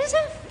 Here's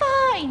a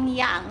fine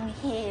young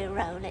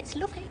hero. Let's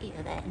look at you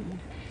then.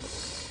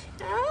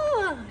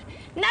 Oh,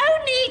 no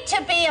need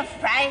to be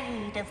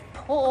afraid of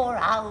poor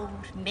old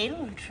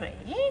Mildred.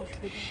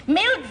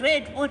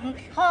 Mildred wouldn't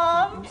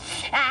harm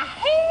a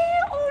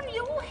hair on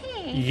your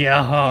head.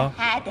 Yeah. If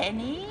you had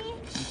any.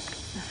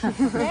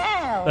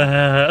 Well,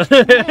 Uh,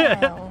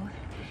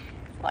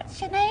 what's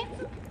your name?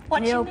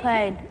 What's Neil your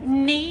name?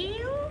 Payne.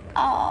 Neil?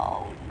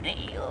 Oh,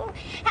 Neil.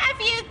 Have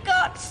you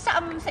got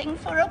something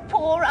for a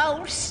poor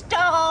old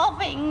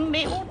starving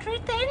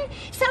Mildred then?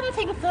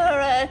 Something for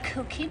a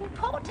cooking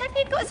pot? Have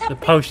you got something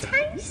potion.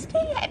 tasty?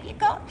 Have you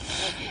got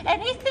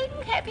anything?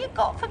 Have you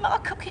got for my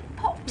cooking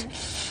pot?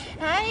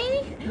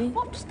 Hey,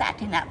 what's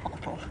that in that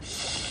bottle?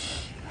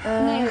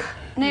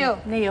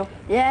 Neil.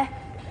 Yeah?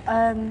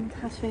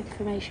 Ask for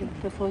information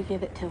before you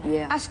give it to her.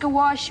 Yeah. Ask her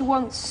why she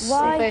wants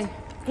something.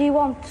 Do you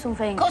want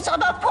something? Because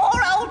I'm a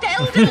poor old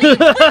elderly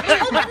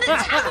woman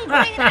that's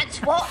hungry, that's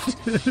what.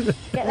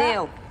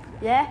 Neil.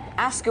 Yeah?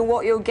 Ask her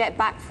what you'll get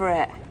back for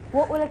it.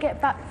 What will I get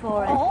back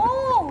for it?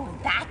 Oh,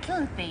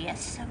 that'll be a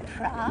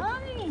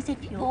surprise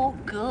if you're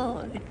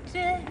good.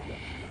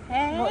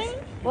 Hey?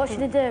 What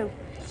should I do?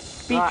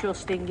 Be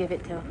trusting, give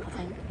it to her, I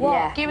think. What?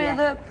 Yeah, Give yeah.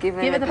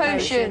 her the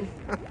potion.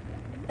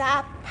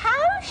 The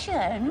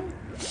potion?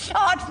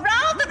 I'd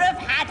rather have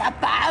had a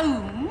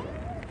bone.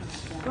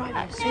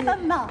 But never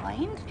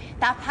mind,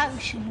 the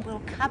potion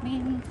will come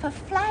in for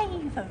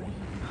flavouring.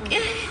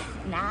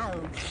 Now,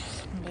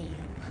 Neil,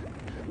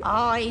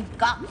 I've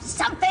got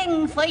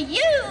something for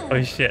you.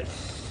 Oh shit.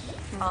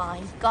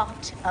 I've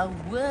got a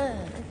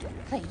word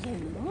for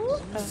you.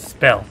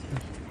 Spell.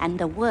 And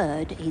the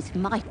word is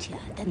mightier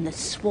than the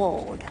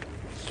sword.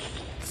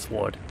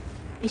 Sword.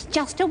 It's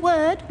just a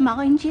word,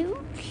 mind you,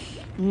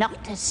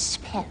 not a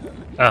spell.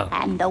 Oh.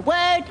 And the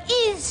word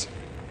is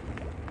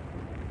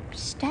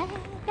stalactite.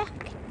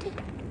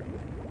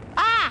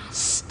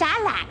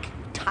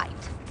 Stalactite.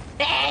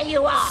 There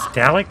you are.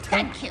 Stalactite?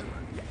 Thank you.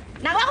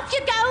 Now off you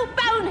go,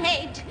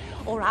 bonehead,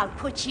 or I'll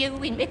put you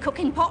in my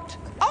cooking pot.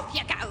 Off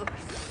you go.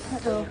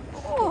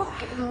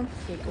 Oh.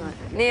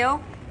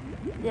 Neil.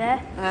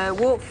 Yeah?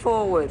 Walk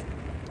forward.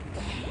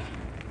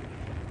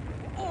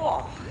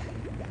 Oh.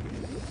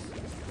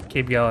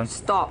 Keep going.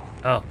 Stop.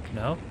 Oh,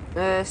 no?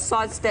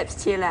 Side steps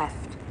to your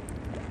left.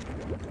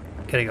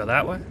 Can I go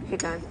that way? Keep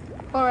going.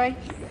 All right.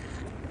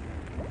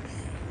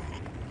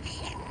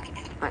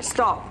 Right,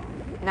 stop.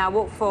 Now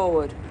walk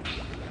forward.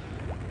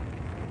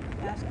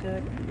 That's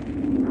good.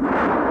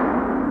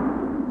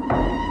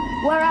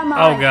 Where am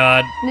I? Oh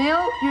god.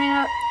 Neil, you're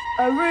in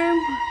a room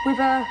with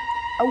a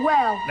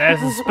well. There's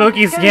There's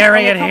spooky ghost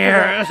scary on in the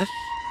top of here. it.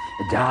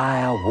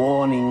 Dire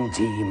warning,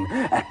 team.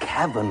 A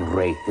cavern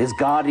wraith is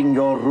guarding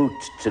your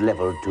route to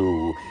level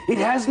 2. It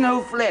has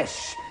no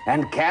flesh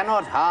and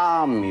cannot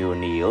harm you,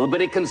 Neil,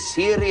 but it can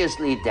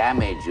seriously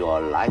damage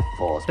your life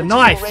force, The which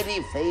knife. is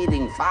already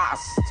fading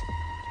fast.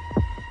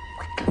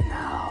 Quickly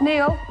now.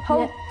 Neil,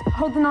 hold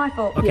the knife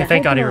up. Okay, Yeah,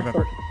 thank hold God he the knife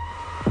remembered.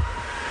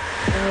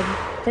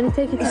 Can you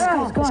take it to It's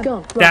gone. It's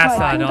gone. That's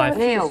not a knife.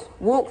 Neil,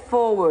 walk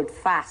forward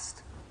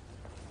fast.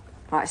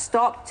 Right,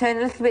 stop. Turn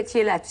a little bit to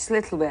your left, just a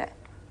little bit.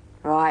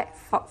 Right,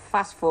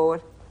 fast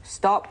forward.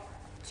 Stop.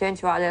 Turn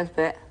to your right a little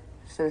bit,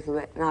 just a little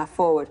bit. Now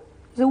forward.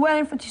 There's a well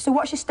in front of you, so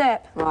watch your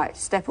step. Right,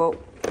 step up.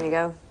 There you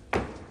go.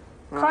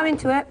 Climb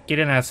into it. Get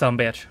in that some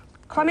bitch.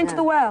 Climb into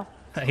the well.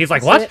 He's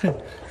like, what?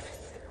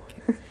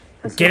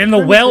 Get in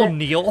the well,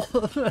 Neil.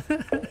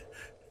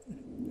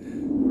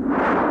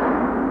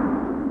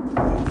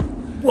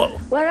 Whoa.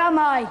 Where am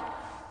I?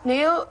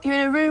 Neil, you're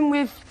in a room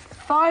with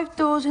 5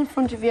 doors in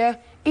front of you,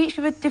 each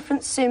with a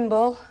different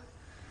symbol.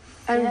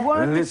 And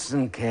one of the...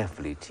 Listen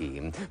carefully,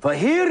 team, for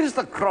here is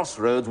the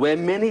crossroads where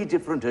many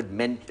different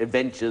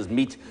adventures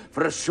meet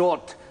for a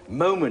short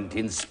moment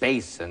in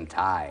space and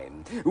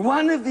time.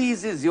 One of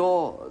these is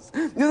yours.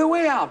 The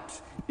way out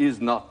is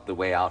not the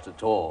way out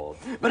at all,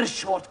 but a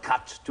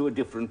shortcut to a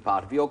different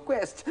part of your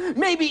quest,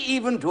 maybe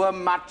even to a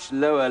much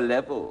lower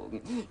level.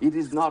 It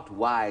is not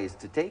wise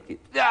to take it,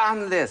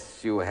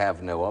 unless you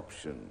have no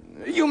option.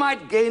 You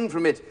might gain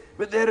from it,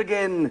 but there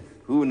again,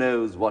 who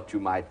knows what you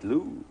might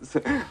lose?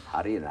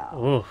 Hurry now.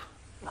 Ooh.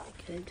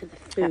 Get into the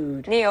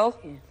food. Neil,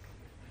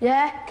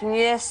 Yeah? can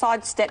you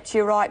sidestep to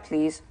your right,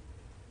 please?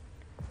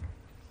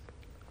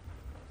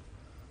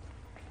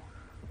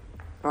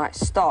 Right,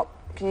 stop.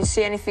 Can you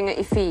see anything at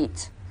your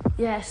feet?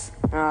 Yes.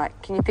 Right,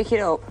 can you pick it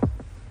up?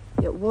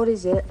 Yeah, what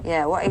is it?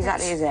 Yeah, what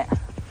exactly is it?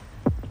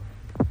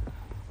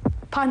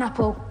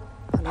 Pineapple.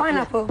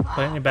 pineapple.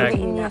 Put it in your Put it bag.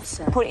 in your,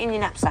 put it in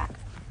your knapsack.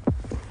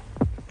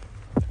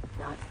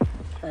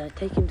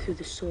 Take him through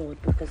the sword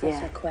because that's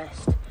Yeah. a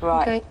quest.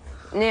 Right. Okay.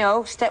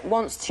 Neil, step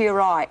once to your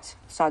right.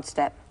 Side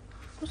step.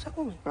 What's that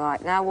woman?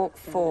 Right, now walk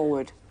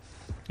forward.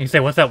 You say,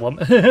 what's that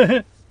woman?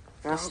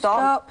 Now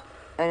stop.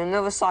 And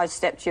another side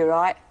step to your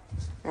right.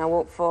 Now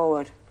walk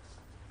forward.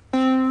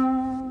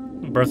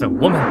 Bro's a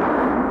woman.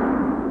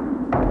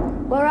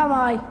 Where am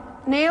I?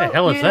 Neil, The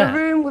hell is you're in that? a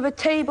room with a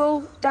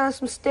table, down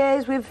some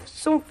stairs with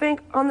something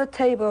on the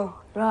table.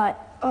 Right.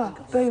 Oh,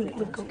 boom,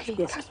 we've got key.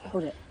 Yes,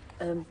 hold it.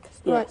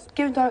 Right,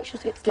 give him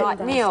directions to get to the Right,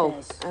 Neil.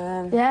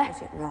 Yeah?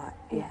 Is it right?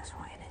 Yes,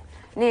 right in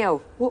it.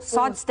 Neil,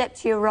 side step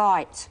to your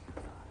right.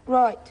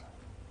 Right.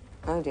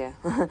 Oh dear.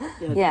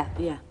 Yeah.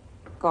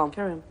 Go on.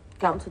 Carry on. Go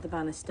Get on. onto the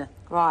banister.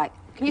 Right.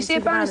 Can you see a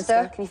the banister?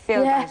 banister? Can you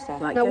feel Yeah. the banister?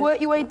 Right, Now go.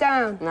 work your way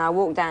down. Now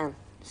walk down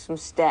some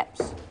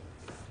steps.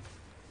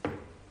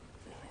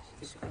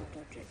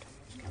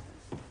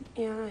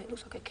 Yeah, right,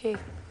 looks like a key.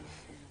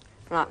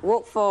 Right,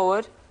 walk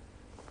forward.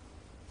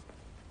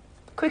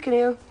 Quicker,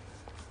 Neil.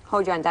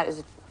 Hold your hand out.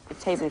 There's a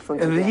table in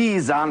front of you.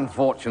 These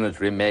unfortunate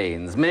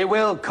remains may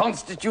well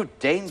constitute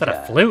danger.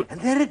 that a flute? And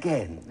there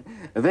again,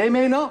 they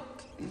may not.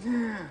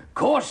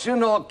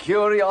 Caution or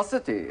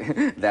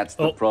curiosity. That's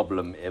the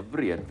problem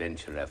every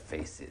adventurer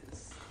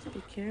faces.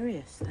 Be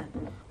curious then.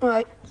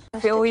 Right.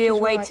 Feel your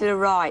way to the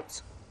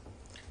right.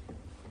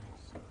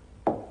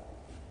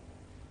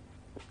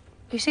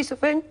 You see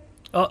something?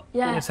 Oh,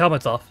 Yeah. his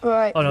helmet's off.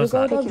 Right. Oh, no, it's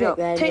not. Take it up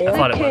there, Take Neil. I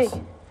thought the it key. was.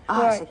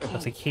 Ah, it's a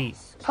That's a key.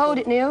 Hold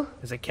it, Neil.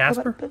 Is it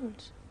Casper?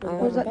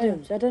 What does that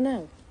do? I don't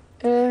know.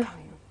 Uh,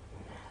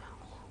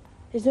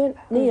 Is there,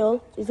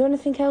 Neil, is there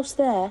anything else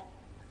there?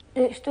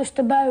 It's just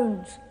the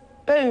bones.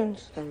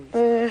 bones. Bones.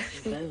 I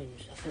think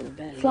we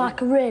better It's leave like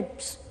them.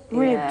 ribs.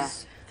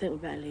 Ribs. I think we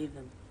better leave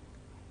them.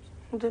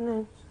 I don't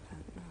know.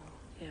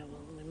 Yeah,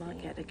 well, we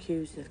might get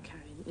accused of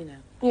carrying, you know.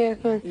 Yeah,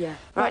 go on. Yeah.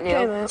 Right,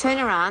 Okay, Neil. mate. Turn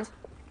around.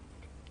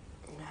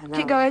 No,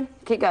 Keep going.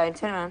 Keep going.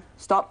 Turn around.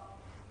 Stop.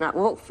 Now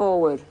walk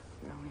forward.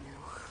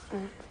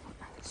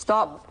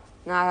 Stop.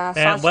 Now,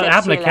 And what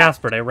happened to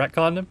Casper? They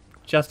retconned him?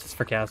 Justice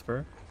for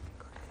Casper.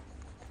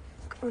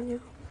 Come on, Neil.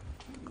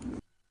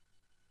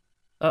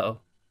 Uh-oh.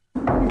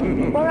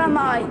 Where am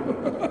I?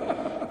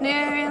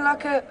 Near in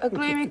like a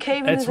gloomy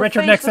cave and It's there's a Richard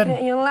face Nixon. looking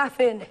at you and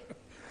laughing.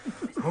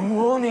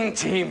 Warning,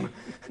 team.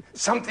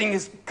 Something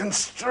is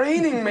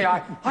constraining me.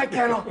 I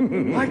cannot.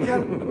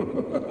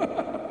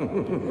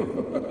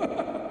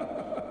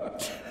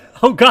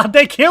 Oh god,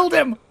 they killed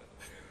him!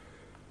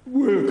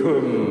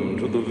 Welcome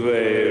to the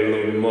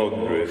Vale of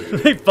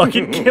Mogris. They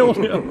fucking killed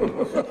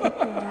him.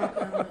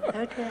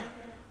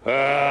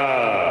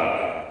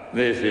 Ah,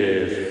 this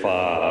is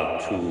far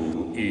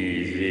too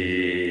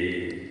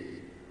easy.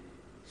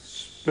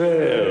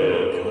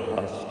 Spell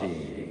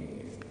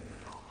casting.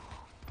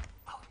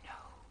 Oh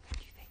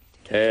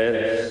no.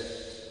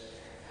 S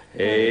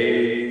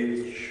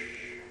H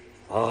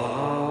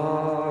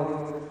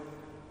R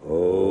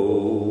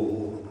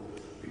O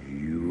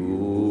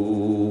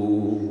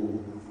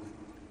U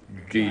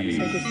D.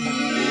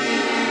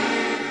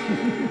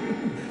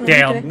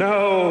 Damn.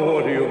 Now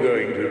what are you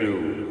going to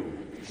do?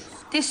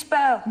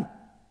 Dispel.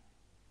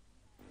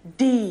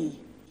 D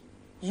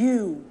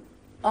U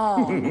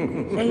R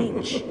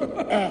H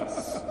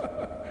S.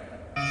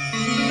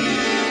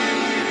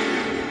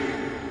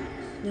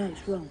 No,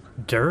 it's wrong.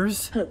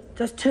 Durs? Look,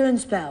 that's turn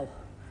spell.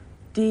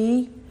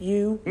 D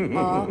U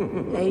R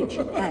H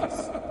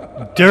S.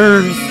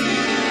 Durs.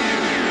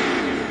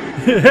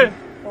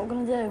 What are we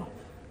gonna do?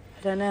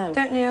 I don't know.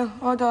 Don't Neil.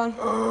 Hold on.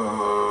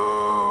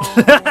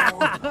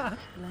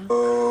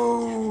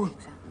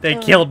 They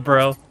killed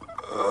bro.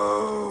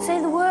 Say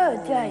the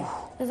word, Jay.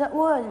 There's that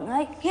word, isn't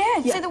there?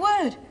 Yeah, say the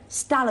word.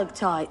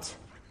 Stalactite.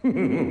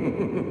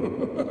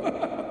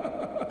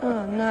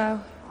 Oh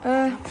no.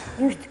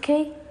 Use the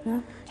key?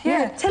 No.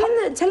 Yeah, tell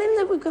him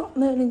that we've got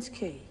Merlin's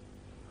key.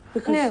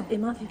 Because No. he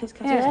might think it's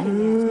Yeah.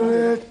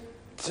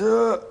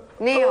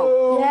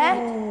 Neil. Yeah?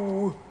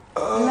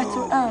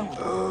 Metal.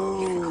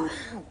 Oh.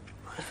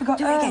 You forgot.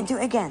 Do it again. Do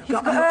it again.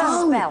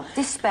 Dispel.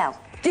 Dispel.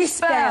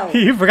 Dispel.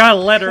 You forgot a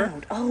letter.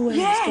 Oh, wait,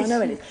 Yes. I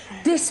know it is.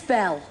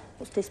 Dispel.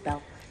 What's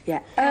dispel? Yeah.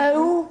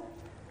 O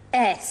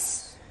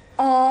S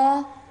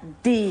R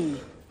D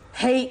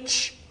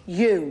H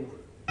U.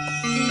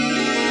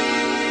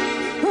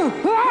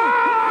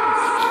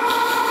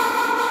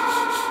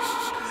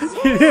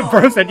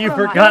 Bro said you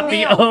forgot the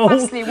Neil, O.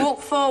 Wesley, walk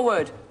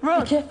forward.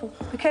 Run. Be careful.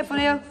 Be careful,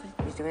 Neil.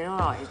 He's doing all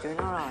right. He's doing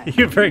all right.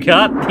 You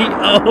forgot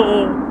the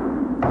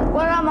O.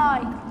 Where am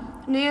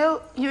I?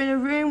 Neil, you're in a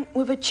room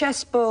with a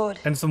chessboard.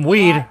 And some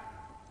weed.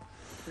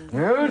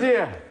 Oh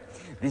dear.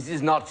 This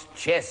is not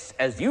chess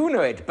as you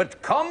know it,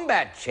 but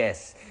combat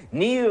chess.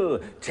 Neil,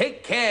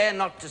 take care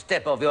not to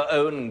step off your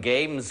own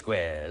game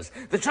squares.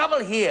 The trouble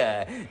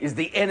here is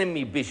the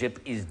enemy bishop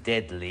is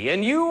deadly,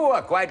 and you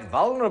are quite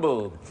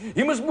vulnerable.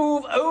 You must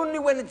move only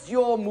when it's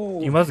your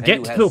move. You must and get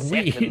you to have the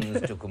weed.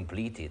 seconds to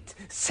complete it.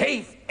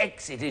 Safe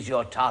exit is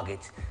your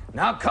target.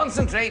 Now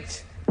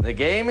concentrate. The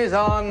game is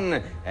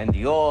on, and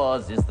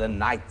yours is the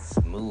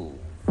knight's move.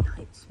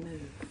 Knight's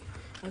move.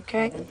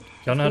 Okay.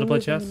 Y'all know how to play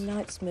If we move chess? in the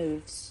knight's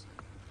moves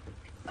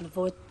and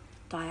avoid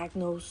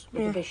diagonals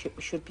with the bishop,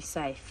 we should be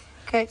safe.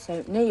 Okay.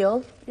 So,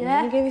 Neil, I'm Yeah?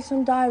 going to give you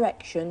some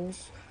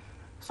directions.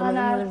 Some of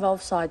them know. will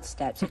involve side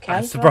steps, okay?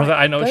 That's the brother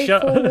I know. Go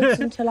Shut forwards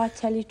until I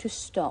tell you to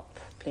stop,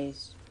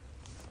 please.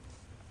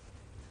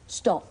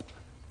 Stop.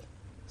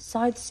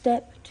 Side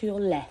step to your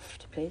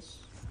left, please.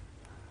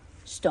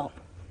 Stop.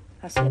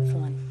 That's it,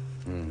 fine.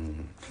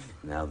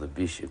 Now the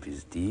bishop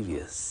is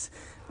devious.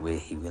 Where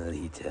will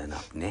he turn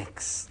up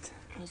next?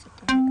 There's a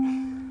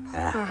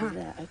Ah. Over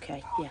there,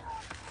 okay, yeah.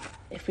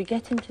 If we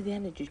get into the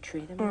energy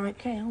tree, then we're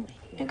okay, aren't we?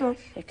 Yeah, go on.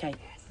 Okay.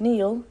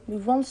 Neil,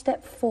 move one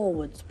step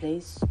forwards,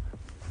 please.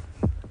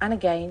 And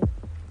again,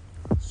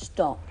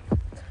 stop.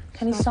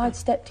 Can you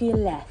sidestep to your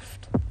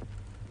left?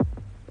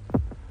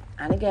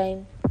 And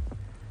again.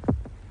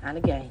 And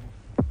again.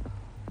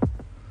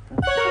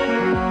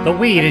 The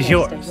weed is Stay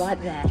yours.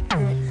 right there.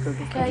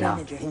 Okay. Now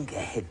think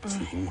ahead,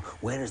 team.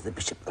 Where is the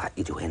bishop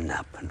likely to end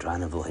up, and try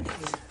and avoid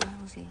it?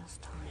 It's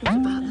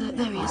about there.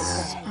 There he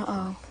is.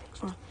 Uh-oh.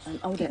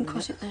 Hold it a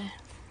Cross minute. it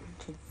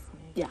there.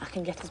 Yeah, I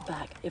can get us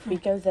back. If we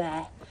go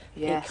there,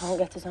 Yes. it can't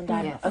get us on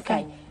diagonal. Yeah.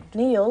 Okay.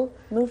 Neil,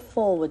 move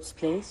forwards,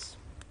 please.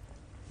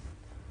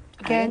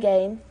 Again. And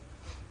again.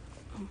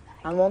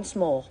 And once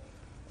more.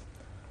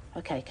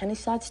 Okay, can you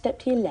sidestep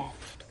to your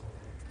left?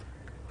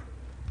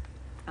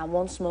 And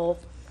once more,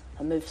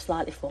 and move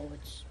slightly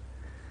forwards.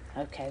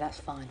 Okay, that's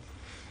fine.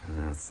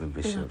 That's the cut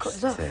bishop's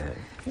us off. turn.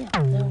 Yeah,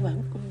 no, I won't.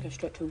 I'm going to go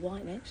straight to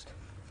white next.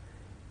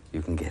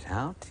 You can get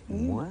out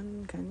in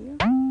one, can you?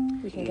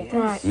 We can get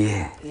Right. this.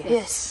 Yeah.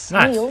 Yes.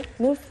 Nice. Neil,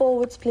 move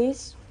forwards,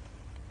 please.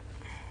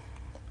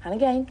 And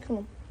again, come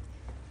on.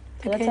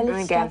 Did I tell you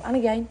to stop? And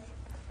again.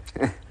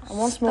 And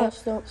once more,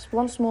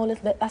 once more, a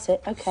little bit. That's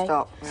it. Okay.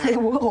 Stop.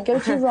 Go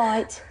to your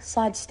right,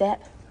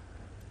 sidestep.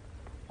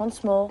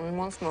 Once more. And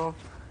once more.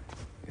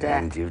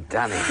 And you've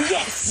done it.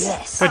 Yes.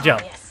 Yes. Good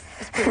job. Yes.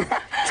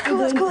 It's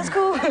cool. It's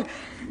cool.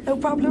 No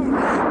problem.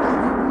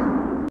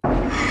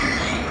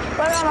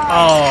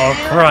 Oh,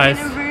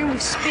 Christ. In a room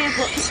with speed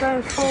blocks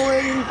going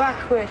forward and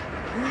backward.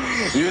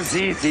 You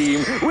see,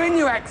 team, when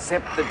you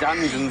accept the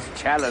dungeon's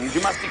challenge,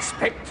 you must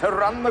expect to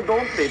run the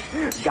gauntlet.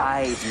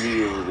 Guide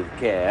Neil with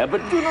care,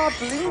 but do not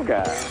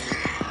linger.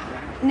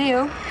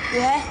 Neil,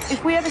 Yeah?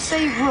 if we ever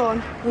say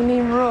run, we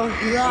mean run.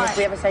 And if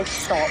we ever say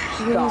stop,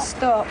 We mean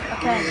stop. stop.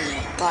 Okay.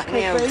 Right, Okay,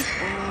 Neil. breathe.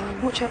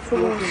 Watch out for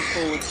the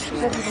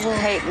walls.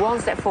 Take one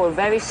step forward,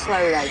 very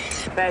slowly.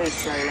 Very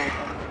slowly.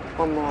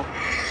 One more.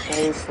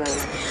 Very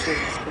slowly.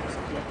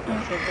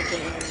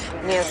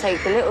 Neil,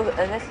 take a little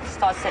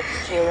side step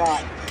to your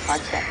right.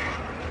 Side step.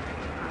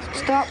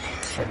 Stop.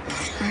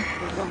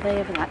 Not there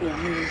over that, yeah,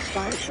 moving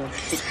slightly forward.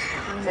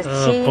 Just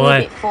Oh, teeny boy.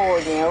 bit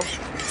forward, Neil.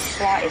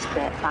 Slightest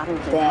bit.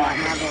 There.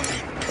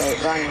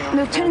 Wait, run, Neil.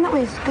 No, turn that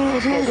way. Go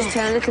towards an Yeah, angle. just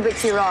turn a little bit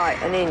to your right,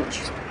 an inch.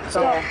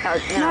 Stop. Yeah, that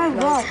was- No,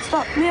 right.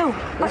 Stop. Neil.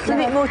 A little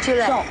bit more to your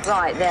left. Stop.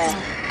 Right, there.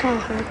 Come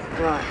on, Fred.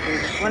 Right.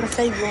 When I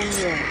say run,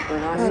 run.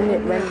 When I When say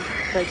when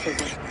Craig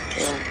says it.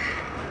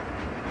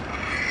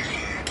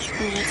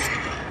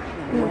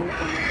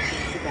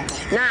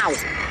 Now.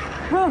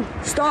 Run.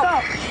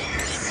 Stop.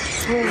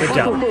 Good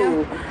job.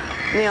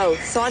 Neil,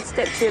 side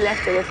step to your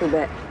left a little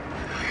bit.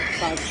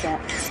 Sidestep.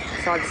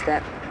 Side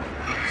step.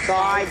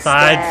 Side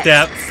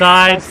Sidestep,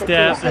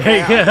 sidestep. There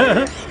you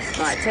go.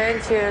 Right, turn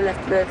to your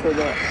left a little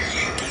bit.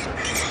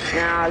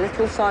 Now, a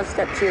little side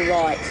step to your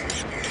right.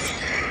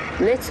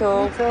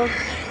 Little.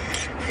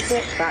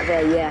 Back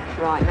there,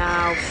 yeah. Right,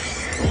 now.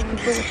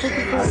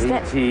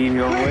 Hurry, team,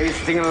 you're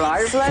wasting a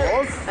life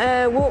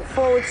force. Walk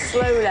forward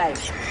slowly.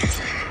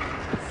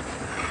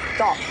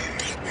 Stop.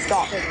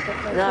 Stop.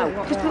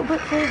 No. Just a little bit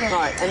further.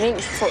 Right, an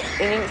inch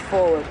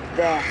forward.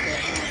 There.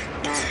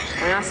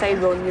 Right. When I say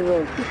run, you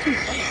run.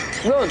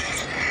 Run.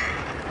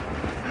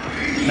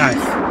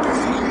 Nice.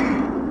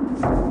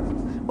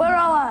 Where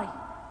are I?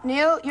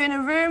 Neil, you're in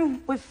a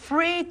room with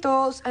 3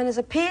 doors and there's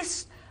a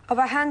piece of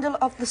a handle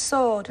of the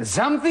sword.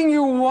 Something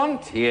you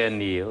want here,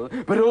 Neil,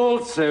 but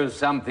also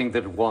something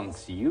that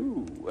wants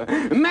you.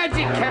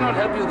 Magic cannot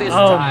help you this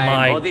Oh time,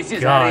 my for this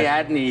is God.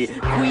 Ariadne,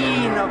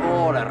 queen of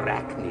all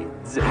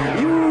arachnids.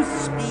 Use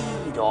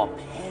speed or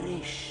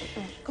perish.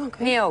 Go on,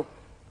 quick. Neil.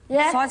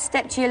 Yeah? Side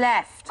step to your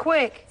left.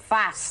 Quick.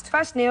 Fast.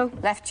 Fast, Neil.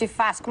 Left to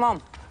fast. Come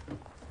on.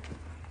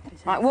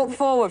 Right, walk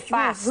forward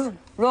fast. run.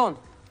 Run.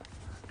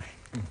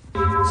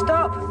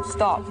 Stop.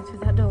 Stop. Through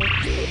that door.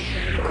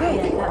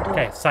 Quick. Okay,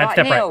 Right,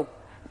 sidestep right. Neil.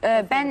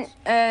 Bend.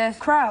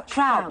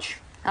 Crouch.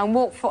 And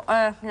walk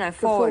forward.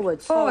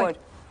 forwards. Forward.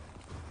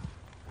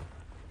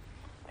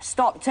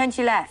 Stop. Turn to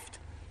your left.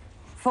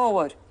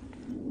 Forward.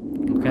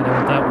 Okay, they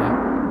went that way.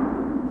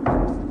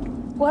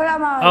 Where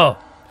am I? Oh,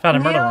 found a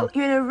murder Neil, one.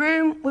 you're in a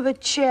room with a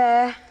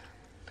chair,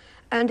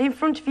 and in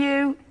front of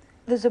you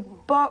there's a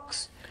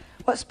box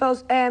what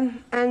spells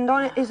M, and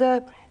on it is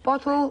a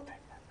bottle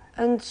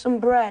and some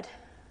bread.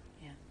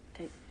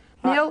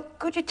 Neil,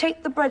 could you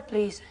take the bread,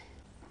 please?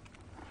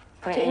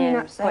 Put Put it it in in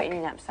your your Put it in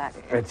your knapsack.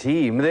 A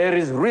team, there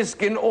is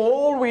risk in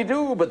all we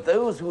do, but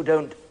those who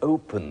don't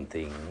open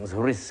things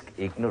risk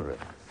ignorance.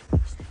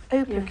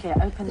 Open. Okay,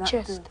 open the that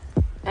chest.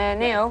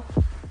 Neil.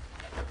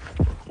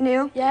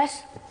 Neil?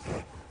 Yes?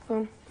 Go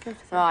on.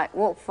 Right,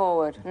 walk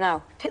forward.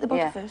 No. Take the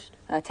bottle Yeah. first.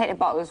 Take the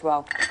bottle as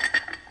well.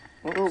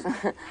 Oops.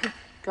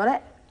 Got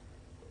it?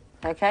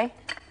 Okay?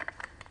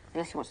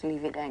 Unless you want to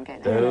leave it there and get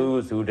it.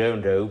 Those who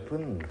don't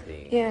open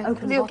things. Yeah.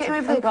 Open the Neil, bottle. get him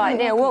over there. Right,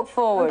 Neil, walk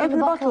forward. Open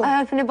the bottle.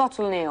 Open the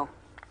bottle, Neil.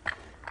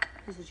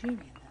 There's a genie in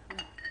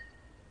there.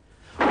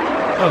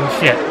 Oh,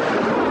 shit.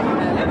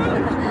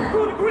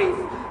 Good grief!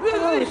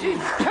 This is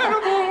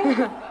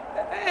terrible!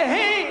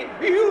 Hey,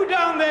 you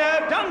down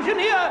there,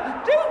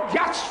 Dungeoneer! Don't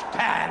just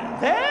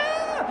stand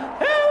there!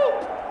 Help!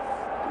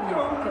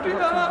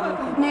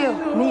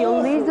 Neil.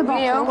 Neil, leave the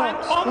Neil. bottle.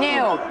 I'm on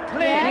Neil. the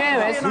plane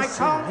Yes. and I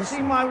can't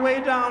see my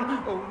way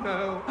down. Oh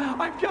no,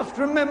 I've just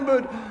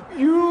remembered.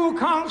 You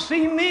can't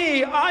see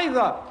me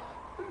either.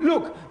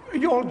 Look,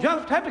 you'll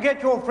just have to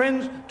get your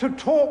friends to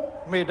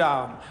talk me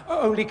down.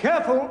 Only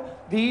careful,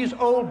 these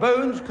old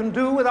bones can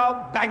do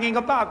without banging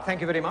about. Thank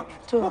you very much.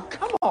 Oh,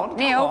 come on,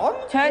 Neil, come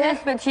on. turn a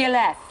little bit to your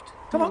left.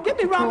 Come on, get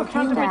me round the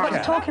front of my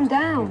chair. Talk him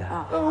down.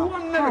 Oh,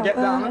 I'll never get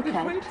down on this,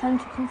 Okay, mate. time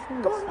to come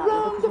forward. Come on,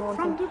 round the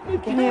front of me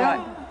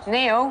chair.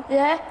 Neil,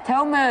 Yeah?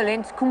 tell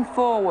Merlin to come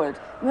forward.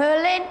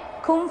 Merlin,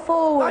 come I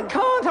forward.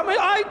 can't. I mean,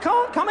 I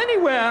can't come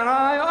anywhere.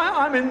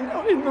 I'm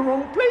in the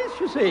wrong place,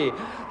 you see.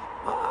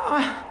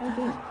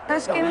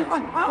 Let's give him.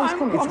 I'm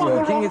on the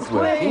wrong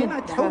plane. I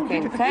told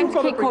you. Thanks,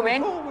 You've got to keep bring me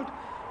coming. forward.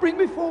 Bring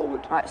me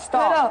forward. Right,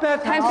 stop.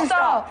 That's better. Time to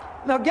stop.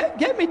 Now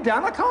get me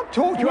down. I can't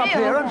talk to you up Neil.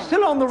 here. I'm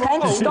still on the road.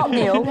 Time to stop,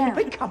 Neil.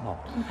 Hey, come on.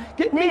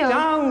 Get me Neil.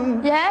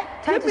 down. Yeah?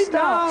 Get me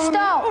down.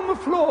 Stop. On the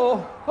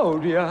floor. Oh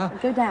dear.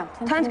 Go down.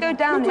 Time to go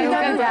down, Neil.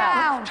 Go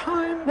down.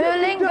 Time.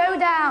 Merlin, go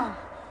down.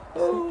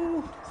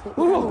 Oh.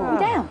 Go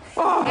down.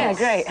 Yeah,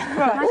 great.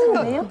 Nice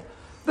one, Neil.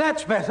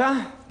 That's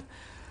better.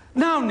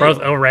 Now, Bro's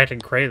Neil,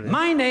 overacting crazy.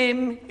 my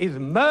name is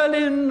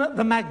Merlin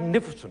the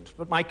Magnificent,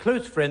 but my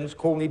close friends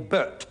call me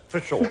Bert for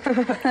short.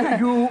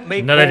 You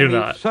may No, call they do me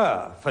not.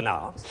 Sir for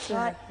now.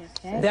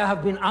 There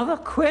have been other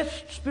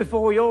quests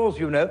before yours,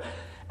 you know,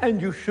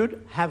 and you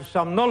should have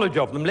some knowledge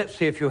of them. Let's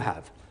see if you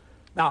have.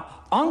 Now,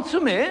 answer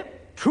me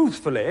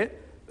truthfully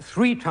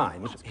 3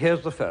 times.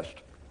 Here's the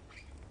first.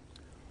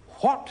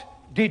 What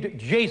did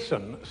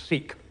Jason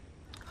seek?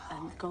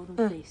 Golden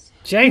fleece.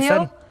 Jason.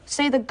 Neil,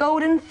 say the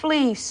golden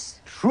fleece.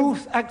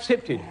 Truth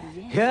accepted.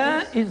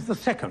 Here is the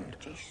second.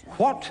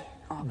 What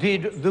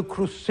did the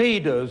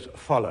Crusaders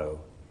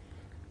follow?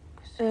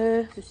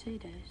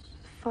 Crusaders.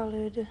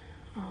 Followed.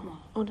 Oh,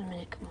 hold on a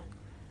minute, come on.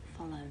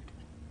 Followed.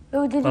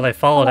 Who did Well, you they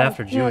followed follow?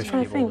 after Yeah, I was Jewish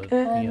trying to people. think,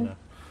 that, you know.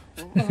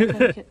 Well,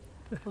 I take it.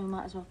 We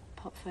might as well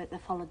put for it. They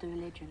followed the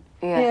religion.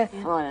 Yeah.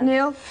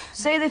 Neil,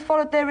 say they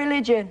followed their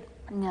religion.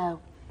 No.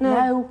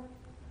 No.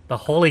 The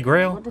Holy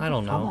Grail? I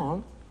don't Come know.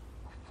 on.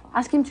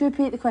 Ask him to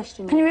repeat the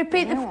question. Can you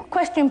repeat the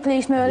question,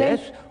 please, Merlin?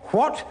 Yes.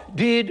 What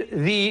did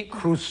the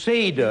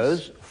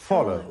Crusaders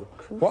follow?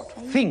 What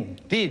thing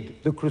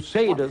did the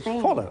Crusaders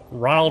follow?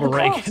 Ronald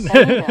Reagan.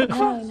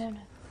 No.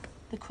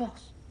 The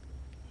cross.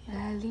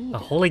 The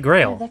Holy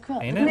Grail. the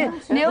cross. Ain't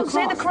it? Neil,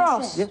 say the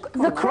cross.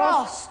 The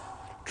cross.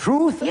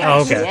 Truth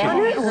Oh, okay.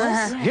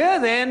 accepted. Here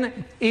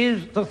then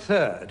is the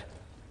third.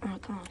 Oh,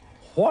 come on.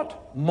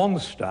 What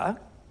monster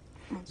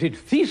did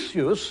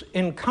Theseus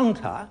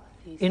encounter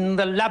in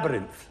the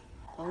labyrinth?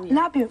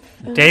 Labyrinth.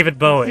 David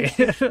Bowie.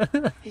 Oh God,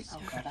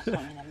 I can't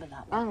remember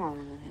that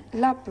one.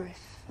 Labyrinth.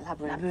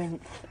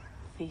 Labyrinth.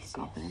 Theseus.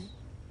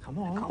 Come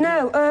on.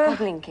 No,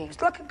 Goblin King.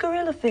 it's like a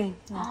gorilla thing.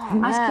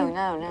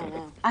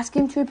 No. Ask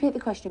him to repeat the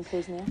question,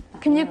 please, Neil.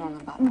 Can you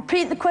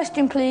repeat the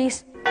question,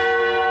 please?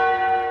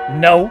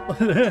 No.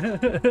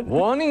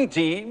 Warning,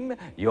 team.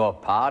 Your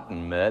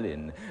pardon,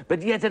 Merlin.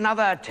 But yet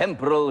another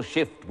temporal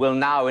shift will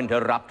now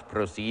interrupt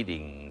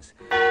proceedings.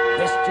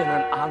 Question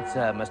and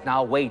answer must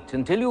now wait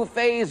until you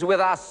phase with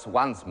us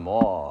once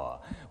more.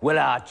 Will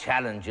our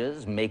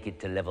challengers make it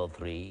to level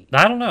 3?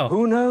 I don't know.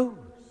 Who knows?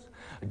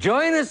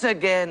 Join us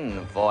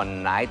again for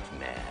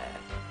Knightmare.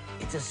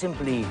 It's a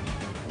simply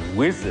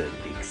wizard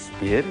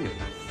experience.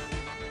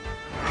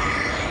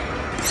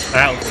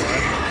 That was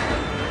fun.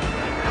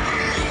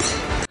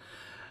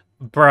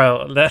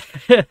 Bro,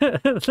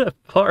 the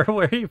part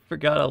where he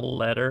forgot a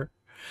letter.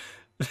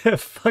 The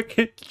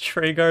fucking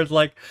Traegar's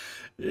like,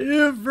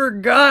 you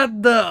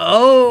forgot the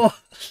O.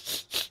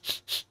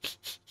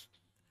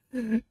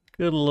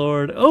 Good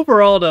lord.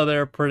 Overall, though,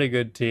 they're a pretty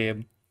good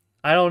team.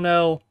 I don't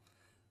know.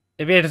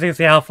 It'd be interesting to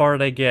see how far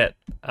they get.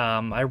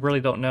 I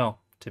really don't know,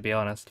 to be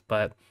honest.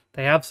 But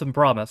they have some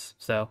promise,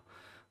 so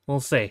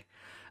we'll see.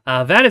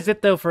 That is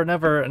it, though, for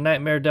another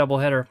Knightmare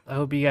doubleheader. I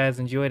hope you guys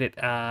enjoyed it.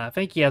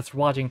 Thank you guys for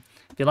watching.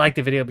 If you liked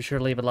the video, be sure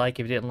to leave a like.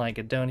 If you didn't like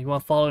it, don't. If you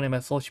want to follow any of my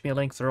social media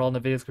links, they're all in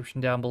the video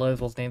description down below, as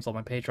well as names of all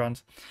my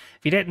patrons.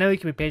 If you didn't know, you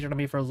can be patron on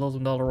me for as low as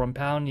 $1 or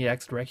 £1. You get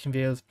extra direction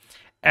videos,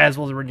 as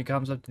well as when you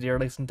comes up to the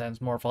early,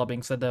 sometimes more. With all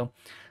being said, though,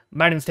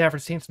 my name is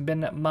Stafford. It's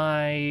been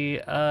my,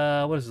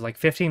 what is it, like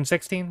 15,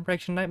 16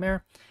 Prediction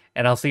Knightmare?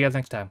 And I'll see you guys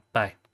next time. Bye.